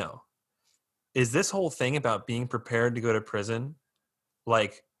want to know, is this whole thing about being prepared to go to prison,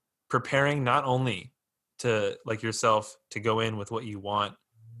 like preparing not only to like yourself to go in with what you want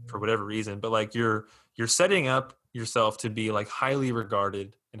for whatever reason, but like you're setting up yourself to be like highly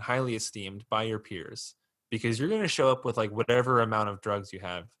regarded and highly esteemed by your peers, because you're going to show up with like whatever amount of drugs you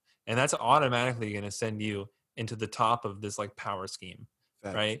have, and that's automatically going to send you into the top of this like power scheme.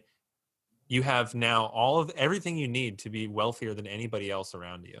 Facts. Right? You have now all of everything you need to be wealthier than anybody else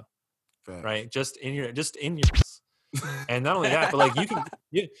around you. Facts. Right? Just in your and not only that, but like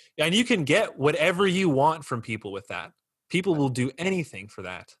you can get whatever you want from people with that. People will do anything for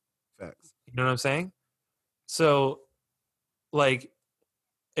that. Facts. You know what I'm saying? So like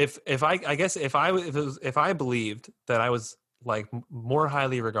if I believed that I was like more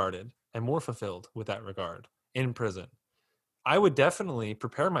highly regarded and more fulfilled with that regard in prison, I would definitely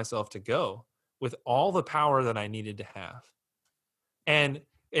prepare myself to go with all the power that I needed to have. And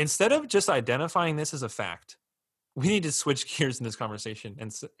instead of just identifying this as a fact, we need to switch gears in this conversation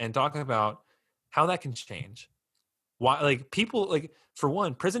and talk about how that can change. Why, like people, like for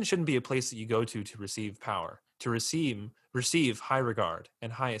one, prison shouldn't be a place that you go to receive power, to receive high regard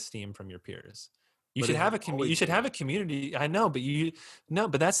and high esteem from your peers. You should have a community. I know,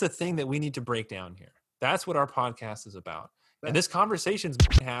 but that's the thing that we need to break down here. That's what our podcast is about. And this conversation's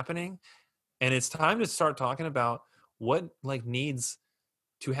been happening, and it's time to start talking about what like needs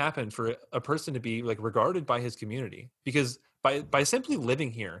to happen for a person to be like regarded by his community. Because by simply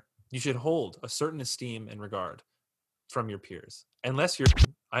living here, you should hold a certain esteem and regard from your peers, unless you're,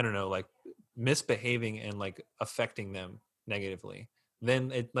 I don't know, like misbehaving and like affecting them negatively. Then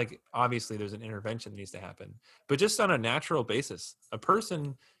it like obviously there's an intervention that needs to happen. But just on a natural basis, a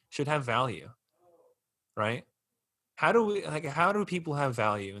person should have value, right? How do people have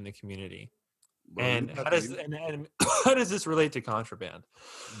value in the community? Bro, And how does this relate to contraband?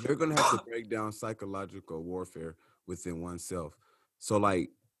 You're gonna have to break down psychological warfare within oneself. So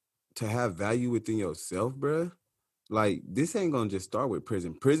like to have value within yourself, bruh, like this ain't gonna just start with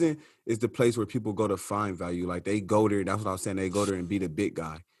prison. Prison is the place where people go to find value. Like they go there, that's what I'm saying. They go there and be the big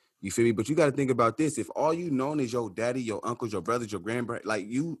guy. You feel me? But you got to think about this. If all you known is your daddy, your uncles, your brothers, your grandparents, like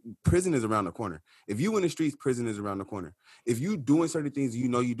prison is around the corner. If you in the streets, prison is around the corner. If you doing certain things,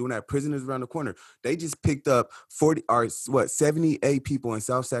 you doing that, prison is around the corner. They just picked up 78 people in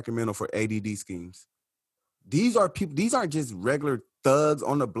South Sacramento for ADD schemes. These are people, these aren't just regular thugs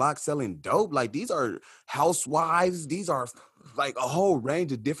on the block selling dope. Like these are housewives. These are like a whole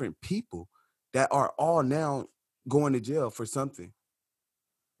range of different people that are all now going to jail for something.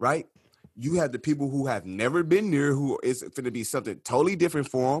 Right? You have the people who have never been there, who is finna be something totally different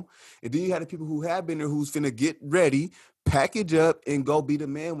for them. And then you have the people who have been there, who's finna get ready, package up, and go be the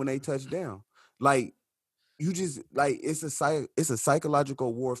man when they touch down. Like, you just, like, it's a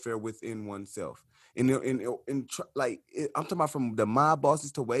psychological warfare within oneself. I'm talking about from the mob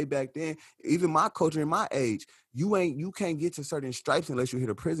bosses to way back then, even my culture in my age, you can't get to certain stripes unless you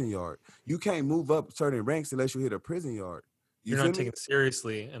hit a prison yard. You can't move up certain ranks unless you hit a prison yard. You're not taken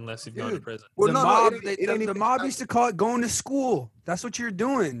seriously unless you've gone to prison. Well, the mob used to call it going to school. That's what you're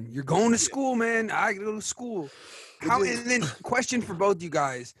doing. You're going to school, man. I go to school. And then question for both you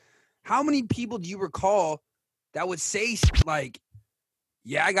guys. How many people do you recall that would say like,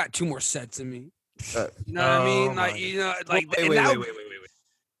 yeah, I got 2 more sets in me? You know what I mean? Like,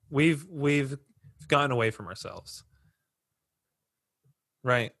 wait. We've gotten away from ourselves.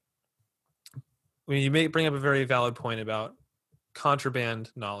 Right. When you may bring up a very valid point about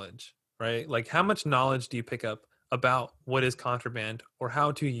contraband knowledge, right? Like how much knowledge do you pick up about what is contraband, or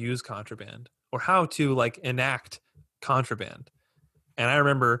how to use contraband, or how to like enact contraband? And I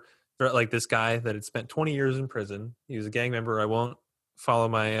remember like this guy that had spent 20 years in prison. He was a gang member. I won't follow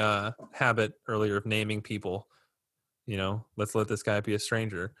my habit earlier of naming people. Let's let this guy be a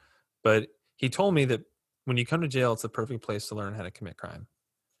stranger. But he told me that when you come to jail, it's the perfect place to learn how to commit crime.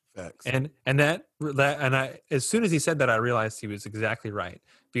 Facts. And I, as soon as he said that, I realized he was exactly right.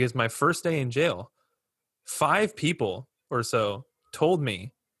 Because my first day in jail, 5 people or so told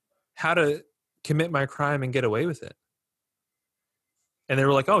me how to commit my crime and get away with it. And they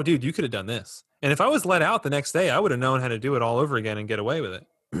were like, "Oh, dude, you could have done this." And if I was let out the next day, I would have known how to do it all over again and get away with it.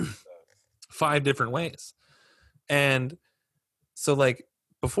 5 different ways. And so, like,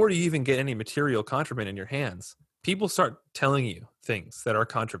 before you even get any material contraband in your hands, people start telling you things that are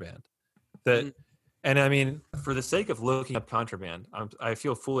contraband. And I mean, for the sake of looking up contraband, I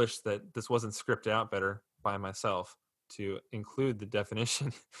feel foolish that this wasn't scripted out better by myself to include the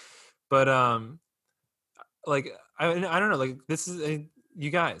definition. But like, I don't know, like, this is you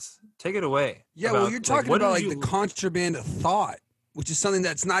guys take it away. Yeah, well, you're talking about like the contraband of thought, which is something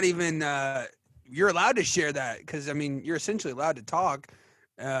that's not even you're allowed to share that, because I mean you're essentially allowed to talk,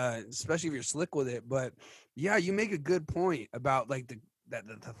 especially if you're slick with it. But yeah, you make a good point about like the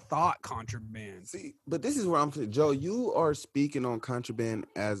thought contraband. See, but this is where I'm saying, Joe, you are speaking on contraband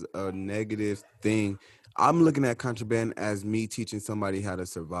as a negative thing. I'm looking at contraband as me teaching somebody how to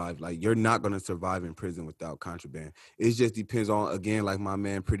survive. Like, you're not going to survive in prison without contraband. It just depends on, again, like my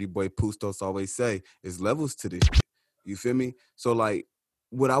man Pretty Boy Pustos always say, is levels to this shit. You feel me? So like,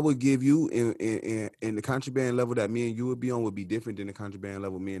 what I would give you in the contraband level that me and you would be on would be different than the contraband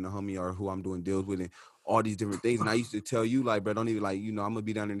level me and the homie or who I'm doing deals with and all these different things. And I used to tell you, like, bro, don't even, like, I'm going to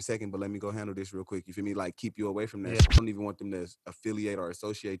be down there in a second, but let me go handle this real quick. You feel me? Like, keep you away from that. Yeah. I don't even want them to affiliate or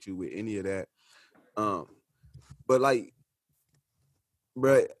associate you with any of that. But like,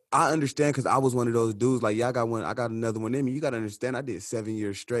 bro, I understand, because I was one of those dudes. Like, yeah, I got another one in me. You got to understand, I did 7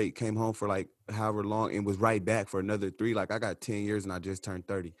 years straight, came home for like however long, and was right back for another 3. Like, I got 10 years and I just turned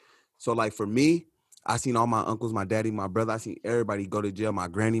 30. So like, for me, I seen all my uncles, my daddy, my brother. I seen everybody go to jail. My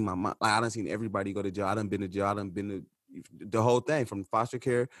granny, my mom. Like, I done seen everybody go to jail. I done been to jail. I done been to the whole thing, from foster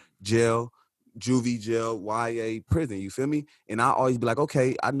care, jail, juvie jail, YA, prison. You feel me? And I always be like,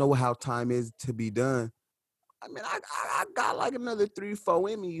 okay, I know how time is to be done. I mean, I got like another 3, 4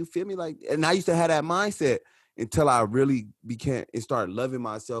 in me. You feel me? Like, and I used to have that mindset until I really became and started loving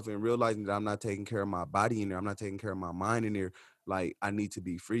myself and realizing that I'm not taking care of my body in there. I'm not taking care of my mind in there. Like, I need to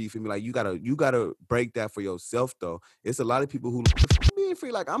be free. You feel me? Like, you gotta break that for yourself, though. It's a lot of people who being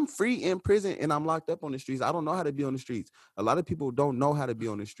free. Like, I'm free in prison and I'm locked up on the streets. I don't know how to be on the streets. A lot of people don't know how to be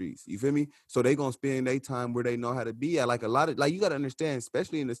on the streets. You feel me? So they gonna spend their time where they know how to be at. Like, a lot of, like, you gotta understand,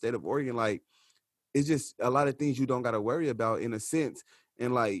 especially in the state of Oregon, like, it's just a lot of things you don't got to worry about in a sense.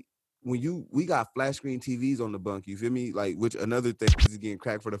 And like, we got flash screen TVs on the bunk, you feel me? Like, which another thing is getting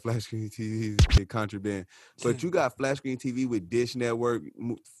cracked for the flash screen TVs, contraband. But you got flash screen TV with Dish Network,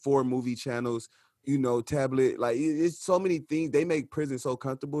 4 movie channels, tablet. Like, it's so many things. They make prison so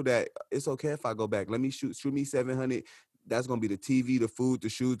comfortable that it's okay if I go back. Let me shoot me 700. That's gonna be the TV, the food, the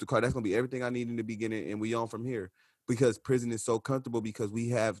shoes, the car. That's gonna be everything I need in the beginning, and we on from here. Because prison is so comfortable, because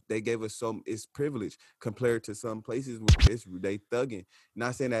they gave us it's privilege compared to some places where they thugging.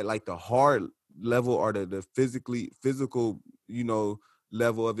 Not saying that like the hard level or the physical,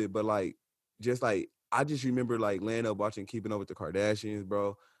 level of it, but like, just like, I just remember like laying up watching Keeping Up with the Kardashians,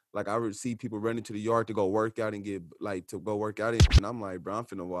 bro. Like, I would see people running to the yard to go work out and and I'm like, bro, I'm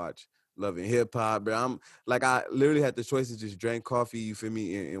finna watch Loving Hip Hop, bro. I'm like, I literally had the choice to just drink coffee, you feel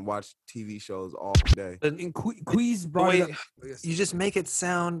me, and watch TV shows all day. And Queez brought it up. You just make it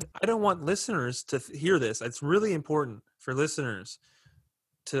sound. I don't want listeners to hear this. It's really important for listeners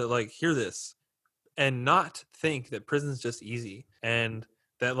to like hear this and not think that prison's just easy and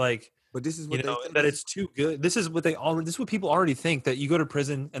that like. But this is what that it's too good. This is what people already think, that you go to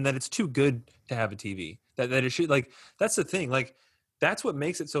prison and that it's too good to have a TV. That it should, like, that's the thing. Like, that's what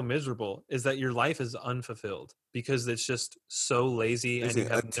makes it so miserable, is that your life is unfulfilled because it's just so lazy. Listen, and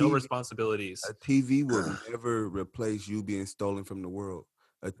you have no responsibilities. A TV will never replace you being stolen from the world.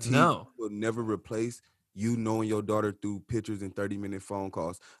 A TV will never replace you knowing your daughter through pictures and 30-minute phone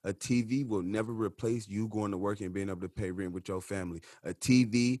calls. A TV will never replace you going to work and being able to pay rent with your family. A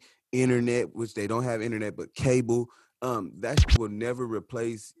TV, internet, which they don't have internet, but cable, that will never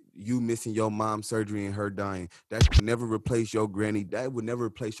replace you missing your mom's surgery and her dying. That will never replace your granny. That would never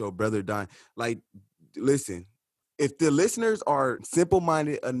replace your brother dying. Like, listen, if the listeners are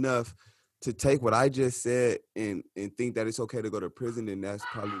simple-minded enough to take what I just said and think that it's okay to go to prison, then that's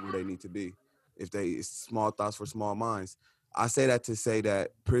probably where they need to be. If it's small thoughts for small minds. I say that to say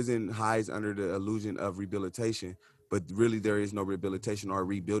that prison hides under the illusion of rehabilitation, but really there is no rehabilitation or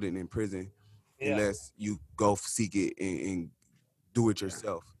rebuilding in prison unless you go seek it and do it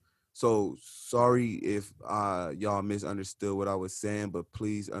yourself. So sorry if y'all misunderstood what I was saying, but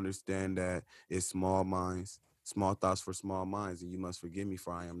please understand that it's small minds, small thoughts for small minds, and you must forgive me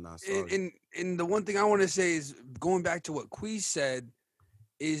for I am not sorry. And the one thing I want to say is going back to what Queez said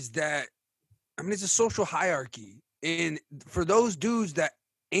is that I mean it's a social hierarchy, and for those dudes that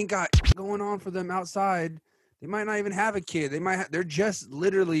ain't got going on for them outside, they might not even have a kid. They're just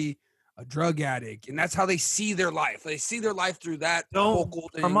literally a drug addict, and that's how they see their life. They see their life through that vocal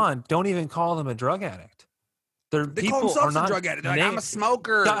thing. Armand, don't even call them a drug addict. They call themselves a drug addict. They're like, I'm a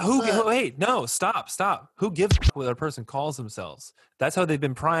smoker. Wait, no, stop. Who gives a what a person calls themselves? That's how they've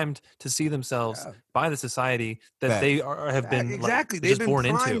been primed to see themselves by the society that they have been exactly. They've been born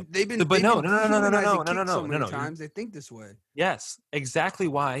primed, into. They've been no. So many times they think this way. Yes, exactly.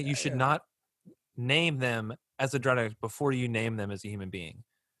 Why you should not name them as a drug addict before you name them as a human being.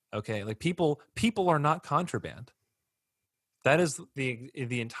 Okay, like people are not contraband. That is the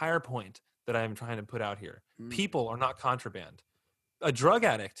entire point that I'm trying to put out here. People are not contraband. A drug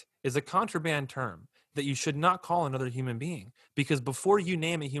addict is a contraband term that you should not call another human being, because before you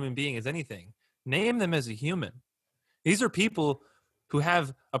name a human being as anything, name them as a human. These are people who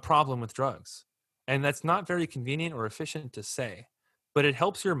have a problem with drugs, and that's not very convenient or efficient to say, but it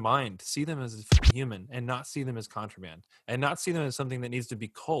helps your mind see them as a human and not see them as contraband, and not see them as something that needs to be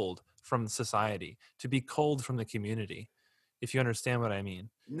culled from society, to be culled from the community. If you understand what I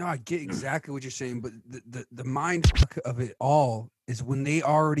mean. No, I get exactly what you're saying, but the mind of it all is when they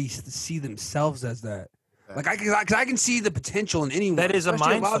already see themselves as that. Like I can see the potential in anyone. That is a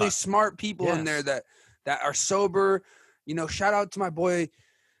mind. A lot of these smart people in there that are sober. You know, shout out to my boy.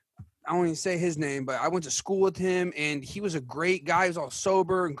 I won't even say his name, but I went to school with him, and he was a great guy. He was all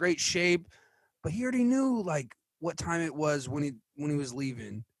sober and great shape, but he already knew like what time it was when he was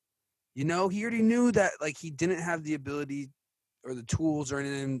leaving. You know, he already knew that like he didn't have the ability or the tools or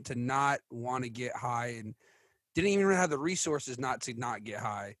anything to not want to get high, and didn't even have the resources not to not get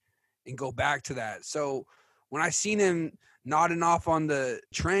high and go back to that. So when I seen him nodding off on the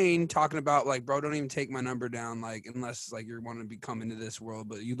train talking about like, bro, don't even take my number down, like unless like you're wanting to be coming to this world,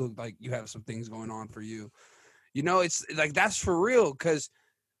 but you look like you have some things going on for you. You know, it's like that's for real, because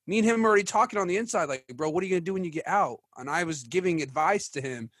me and him are already talking on the inside, like, bro, what are you gonna do when you get out? And I was giving advice to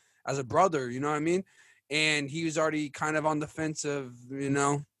him as a brother, you know what I mean? And he was already kind of on the fence of, you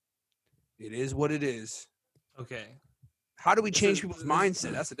know, it is what it is. Okay. How do we change people's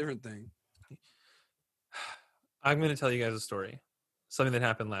mindset? That's a different thing. I'm going to tell you guys a story. Something that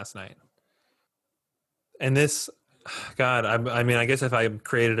happened last night. And this, God, I mean, I guess if I'm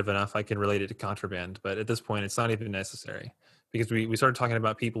creative enough, I can relate it to contraband. But at this point, it's not even necessary. Because we started talking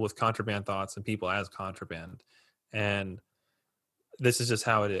about people with contraband thoughts and people as contraband. And this is just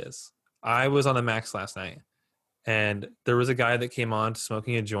how it is. I was on the Max last night, and there was a guy that came on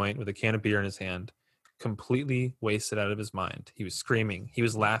smoking a joint with a can of beer in his hand, completely wasted out of his mind. He was screaming. He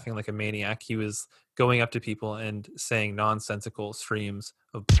was laughing like a maniac. He was going up to people and saying nonsensical streams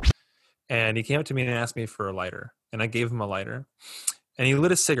of. And he came up to me and asked me for a lighter, and I gave him a lighter. And he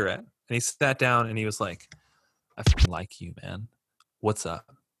lit a cigarette, and he sat down, and he was like, "I like you, man. What's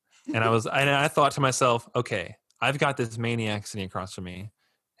up?" And I thought to myself, okay, I've got this maniac sitting across from me.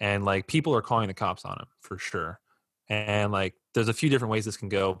 And like people are calling the cops on him for sure. And like there's a few different ways this can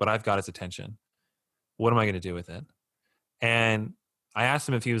go, but I've got his attention. What am I going to do with it? And I asked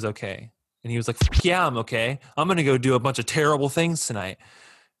him if he was okay. And he was like, yeah, I'm okay. I'm going to go do a bunch of terrible things tonight.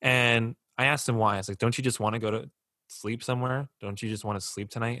 And I asked him why. I was like, don't you just want to go to sleep somewhere? Don't you just want to sleep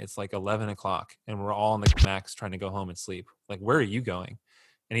tonight? It's like 11 o'clock and we're all on the Max trying to go home and sleep. Like, where are you going?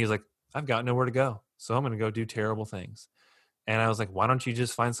 And he was like, I've got nowhere to go. So I'm going to go do terrible things. And I was like, why don't you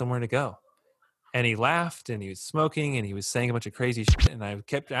just find somewhere to go? And he laughed and he was smoking and he was saying a bunch of crazy shit. And I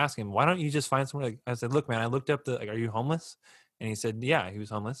kept asking him, why don't you just find somewhere? I said, look, man, I looked up are you homeless? And he said, yeah, he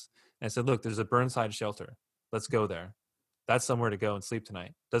was homeless. And I said, look, there's a Burnside shelter. Let's go there. That's somewhere to go and sleep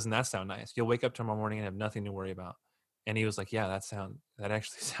tonight. Doesn't that sound nice? You'll wake up tomorrow morning and have nothing to worry about. And he was like, yeah, that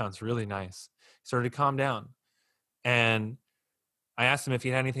actually sounds really nice. He started to calm down. And I asked him if he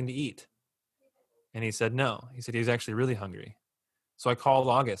had anything to eat. And he said no. He said he was actually really hungry. So I called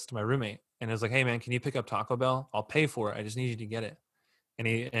August, my roommate, and I was like, hey, man, can you pick up Taco Bell? I'll pay for it. I just need you to get it.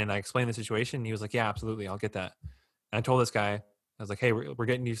 And I explained the situation. And he was like, yeah, absolutely. I'll get that. And I told this guy, I was like, hey, we're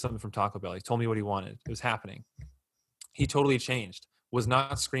getting you something from Taco Bell. He told me what he wanted. It was happening. He totally changed, was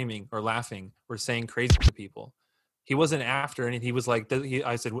not screaming or laughing or saying crazy to people. He wasn't after anything. He was like,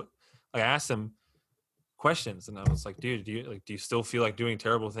 I asked him questions and I was like, dude, do you still feel like doing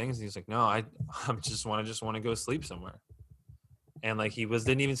terrible things? And he's like, no, I just want to go sleep somewhere. And like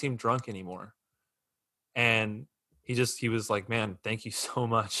didn't even seem drunk anymore. And he was like, man, thank you so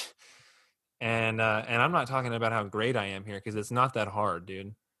much. And I'm not talking about how great I am here, because it's not that hard,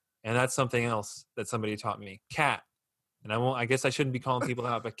 dude. And that's something else that somebody taught me. Kat, and I guess I shouldn't be calling people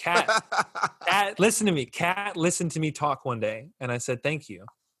out, but Kat, listen to me. Kat listened to me talk one day, and I said, thank you.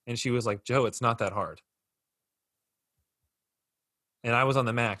 And she was like, Joe, it's not that hard. And I was on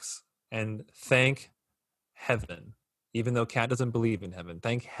the max. And thank heaven, even though Kat doesn't believe in heaven,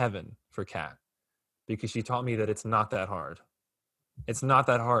 thank heaven for Kat, because she taught me that it's not that hard. It's not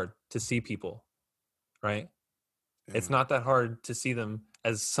that hard to see people, right? Yeah. It's not that hard to see them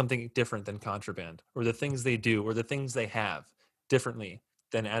as something different than Contraband, or the things they do, or the things they have differently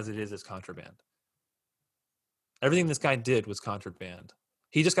than as it is as Contraband. Everything this guy did was Contraband.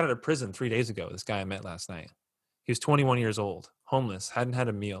 He just got out of prison 3 days ago, this guy I met last night. He was 21 years old, homeless, hadn't had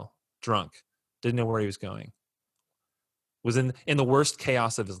a meal, drunk, didn't know where he was going. Was in the worst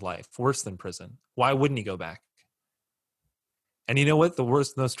chaos of his life, worse than prison. Why wouldn't he go back? And you know what the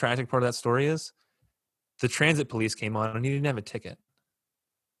worst, most tragic part of that story is? The transit police came on and he didn't have a ticket.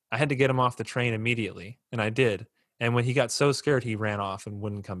 I had to get him off the train immediately, and I did. And when he got so scared, he ran off and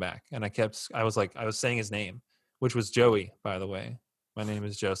wouldn't come back. And I was saying his name, which was Joey, by the way. My name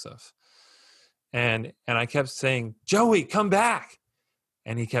is Joseph. And I kept saying, Joey, come back.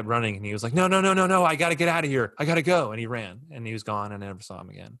 And he kept running, and he was like, no, I got to get out of here. I got to go. And he ran, and he was gone, and I never saw him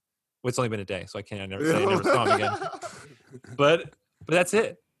again. Well, it's only been a day, so I never saw him again. But that's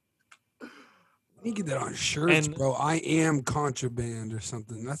it. You get that on shirts, bro. I am Contraband or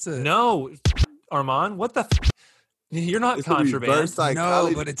something. That's a no, Armand. What the? You're not it's Contraband.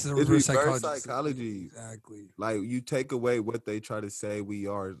 No, but it's a reverse psychology. Exactly. Like, you take away what they try to say we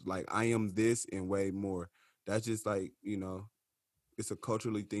are. Like, I am this and way more. That's just like, it's a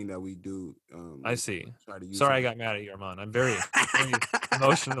culturally thing that we do. I see. Sorry, I got mad at you, Armand. I'm very, very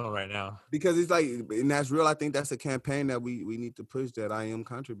emotional right now. Because it's like, and that's real. I think that's a campaign that we need to push, that I am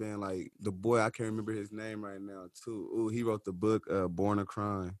Contraband. Like, the boy, I can't remember his name right now, too. Ooh, he wrote the book, Born a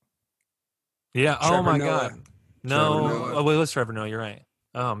Crime. Yeah. Trevor oh, my Noah. God. No. Oh, wait, let's Trevor Noah. You're right.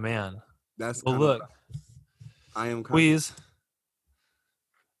 Oh, man. That's well, look. I am Contraband. Please.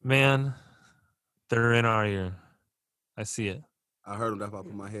 Man, they're in our ear. I see it. I heard him. That's why I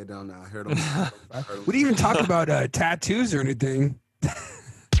put my head down now. I heard him. We didn't even talk about tattoos or anything.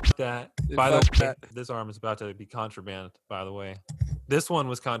 By the way, this arm is about to be Contraband, by the way. This one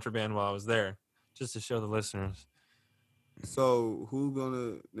was Contraband while I was there, just to show the listeners. So, who's going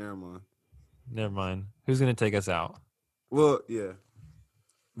to... Never mind. Who's going to take us out? Well, yeah.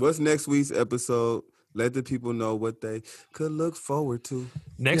 What's next week's episode? Let the people know what they could look forward to.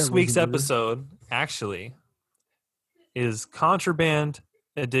 Next week's episode, actually, is Contraband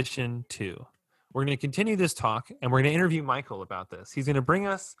Edition 2. We're going to continue this talk, and we're going to interview Michael about this. He's going to bring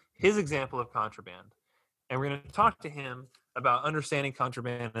us his example of Contraband, and we're going to talk to him about understanding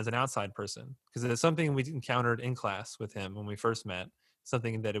Contraband as an outside person, because it's something we encountered in class with him when we first met,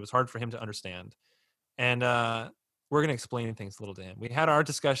 something that it was hard for him to understand. And we're going to explain things a little to him. We had our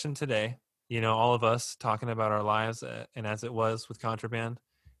discussion today, all of us talking about our lives and as it was with Contraband.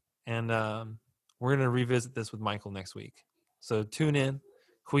 And we're going to revisit this with Michael next week. So tune in.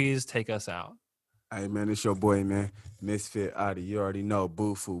 Quiz, take us out. Hey, man, it's your boy, man. Misfit Adi. You already know.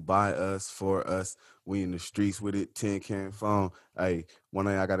 Boo-foo. By us, for us. We in the streets with it. Tin Can Phone. Hey, one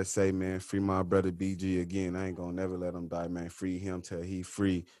thing I got to say, man, free my brother BG again. I ain't going to never let him die, man. Free him till he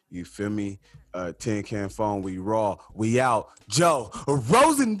free. You feel me? Tin Can Phone. We raw. We out. Joe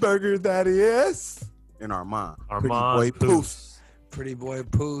Rosenberger, that is. And Armand. Armand Poos. Pretty boy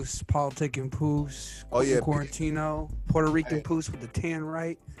Poos. Politicking Poos. Oh, yeah. Quarantino. Puerto Rican Poos with the tan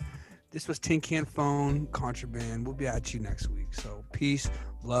right. This was Tin Can Phone, Contraband. We'll be at you next week. So peace,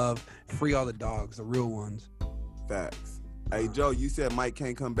 love, free all the dogs, the real ones. Facts. Hey, Joe, you said Mike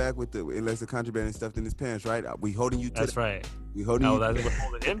can't come back with unless the Contraband is stuffed in his pants, right? We holding you to That's right. We holding you. We're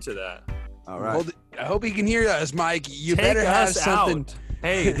holding him to that. All right. I hope he can hear us, Mike. You Take better have us something. Out.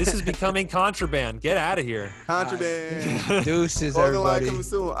 Hey, this is becoming Contraband. Get out of here. Contraband. Deuces, everybody. Coming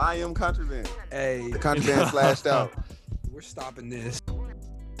soon. I am Contraband. Hey. The Contraband flashed out. We're stopping this.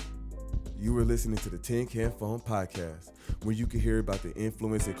 You were listening to the Tin Can Phone podcast, where you can hear about the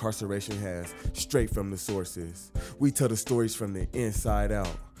influence incarceration has straight from the sources. We tell the stories from the inside out.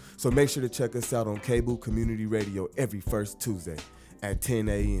 So make sure to check us out on cable community radio every first Tuesday at 10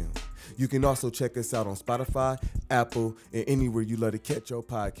 a.m. You can also check us out on Spotify, Apple, and anywhere you love to catch your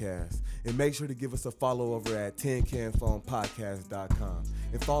podcast. And make sure to give us a follow over at tincanphonepodcast.com.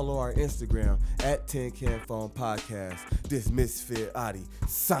 And follow our Instagram at Tin Can Phone Podcast. This Misfit Adi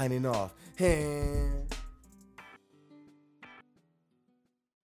signing off. Hey.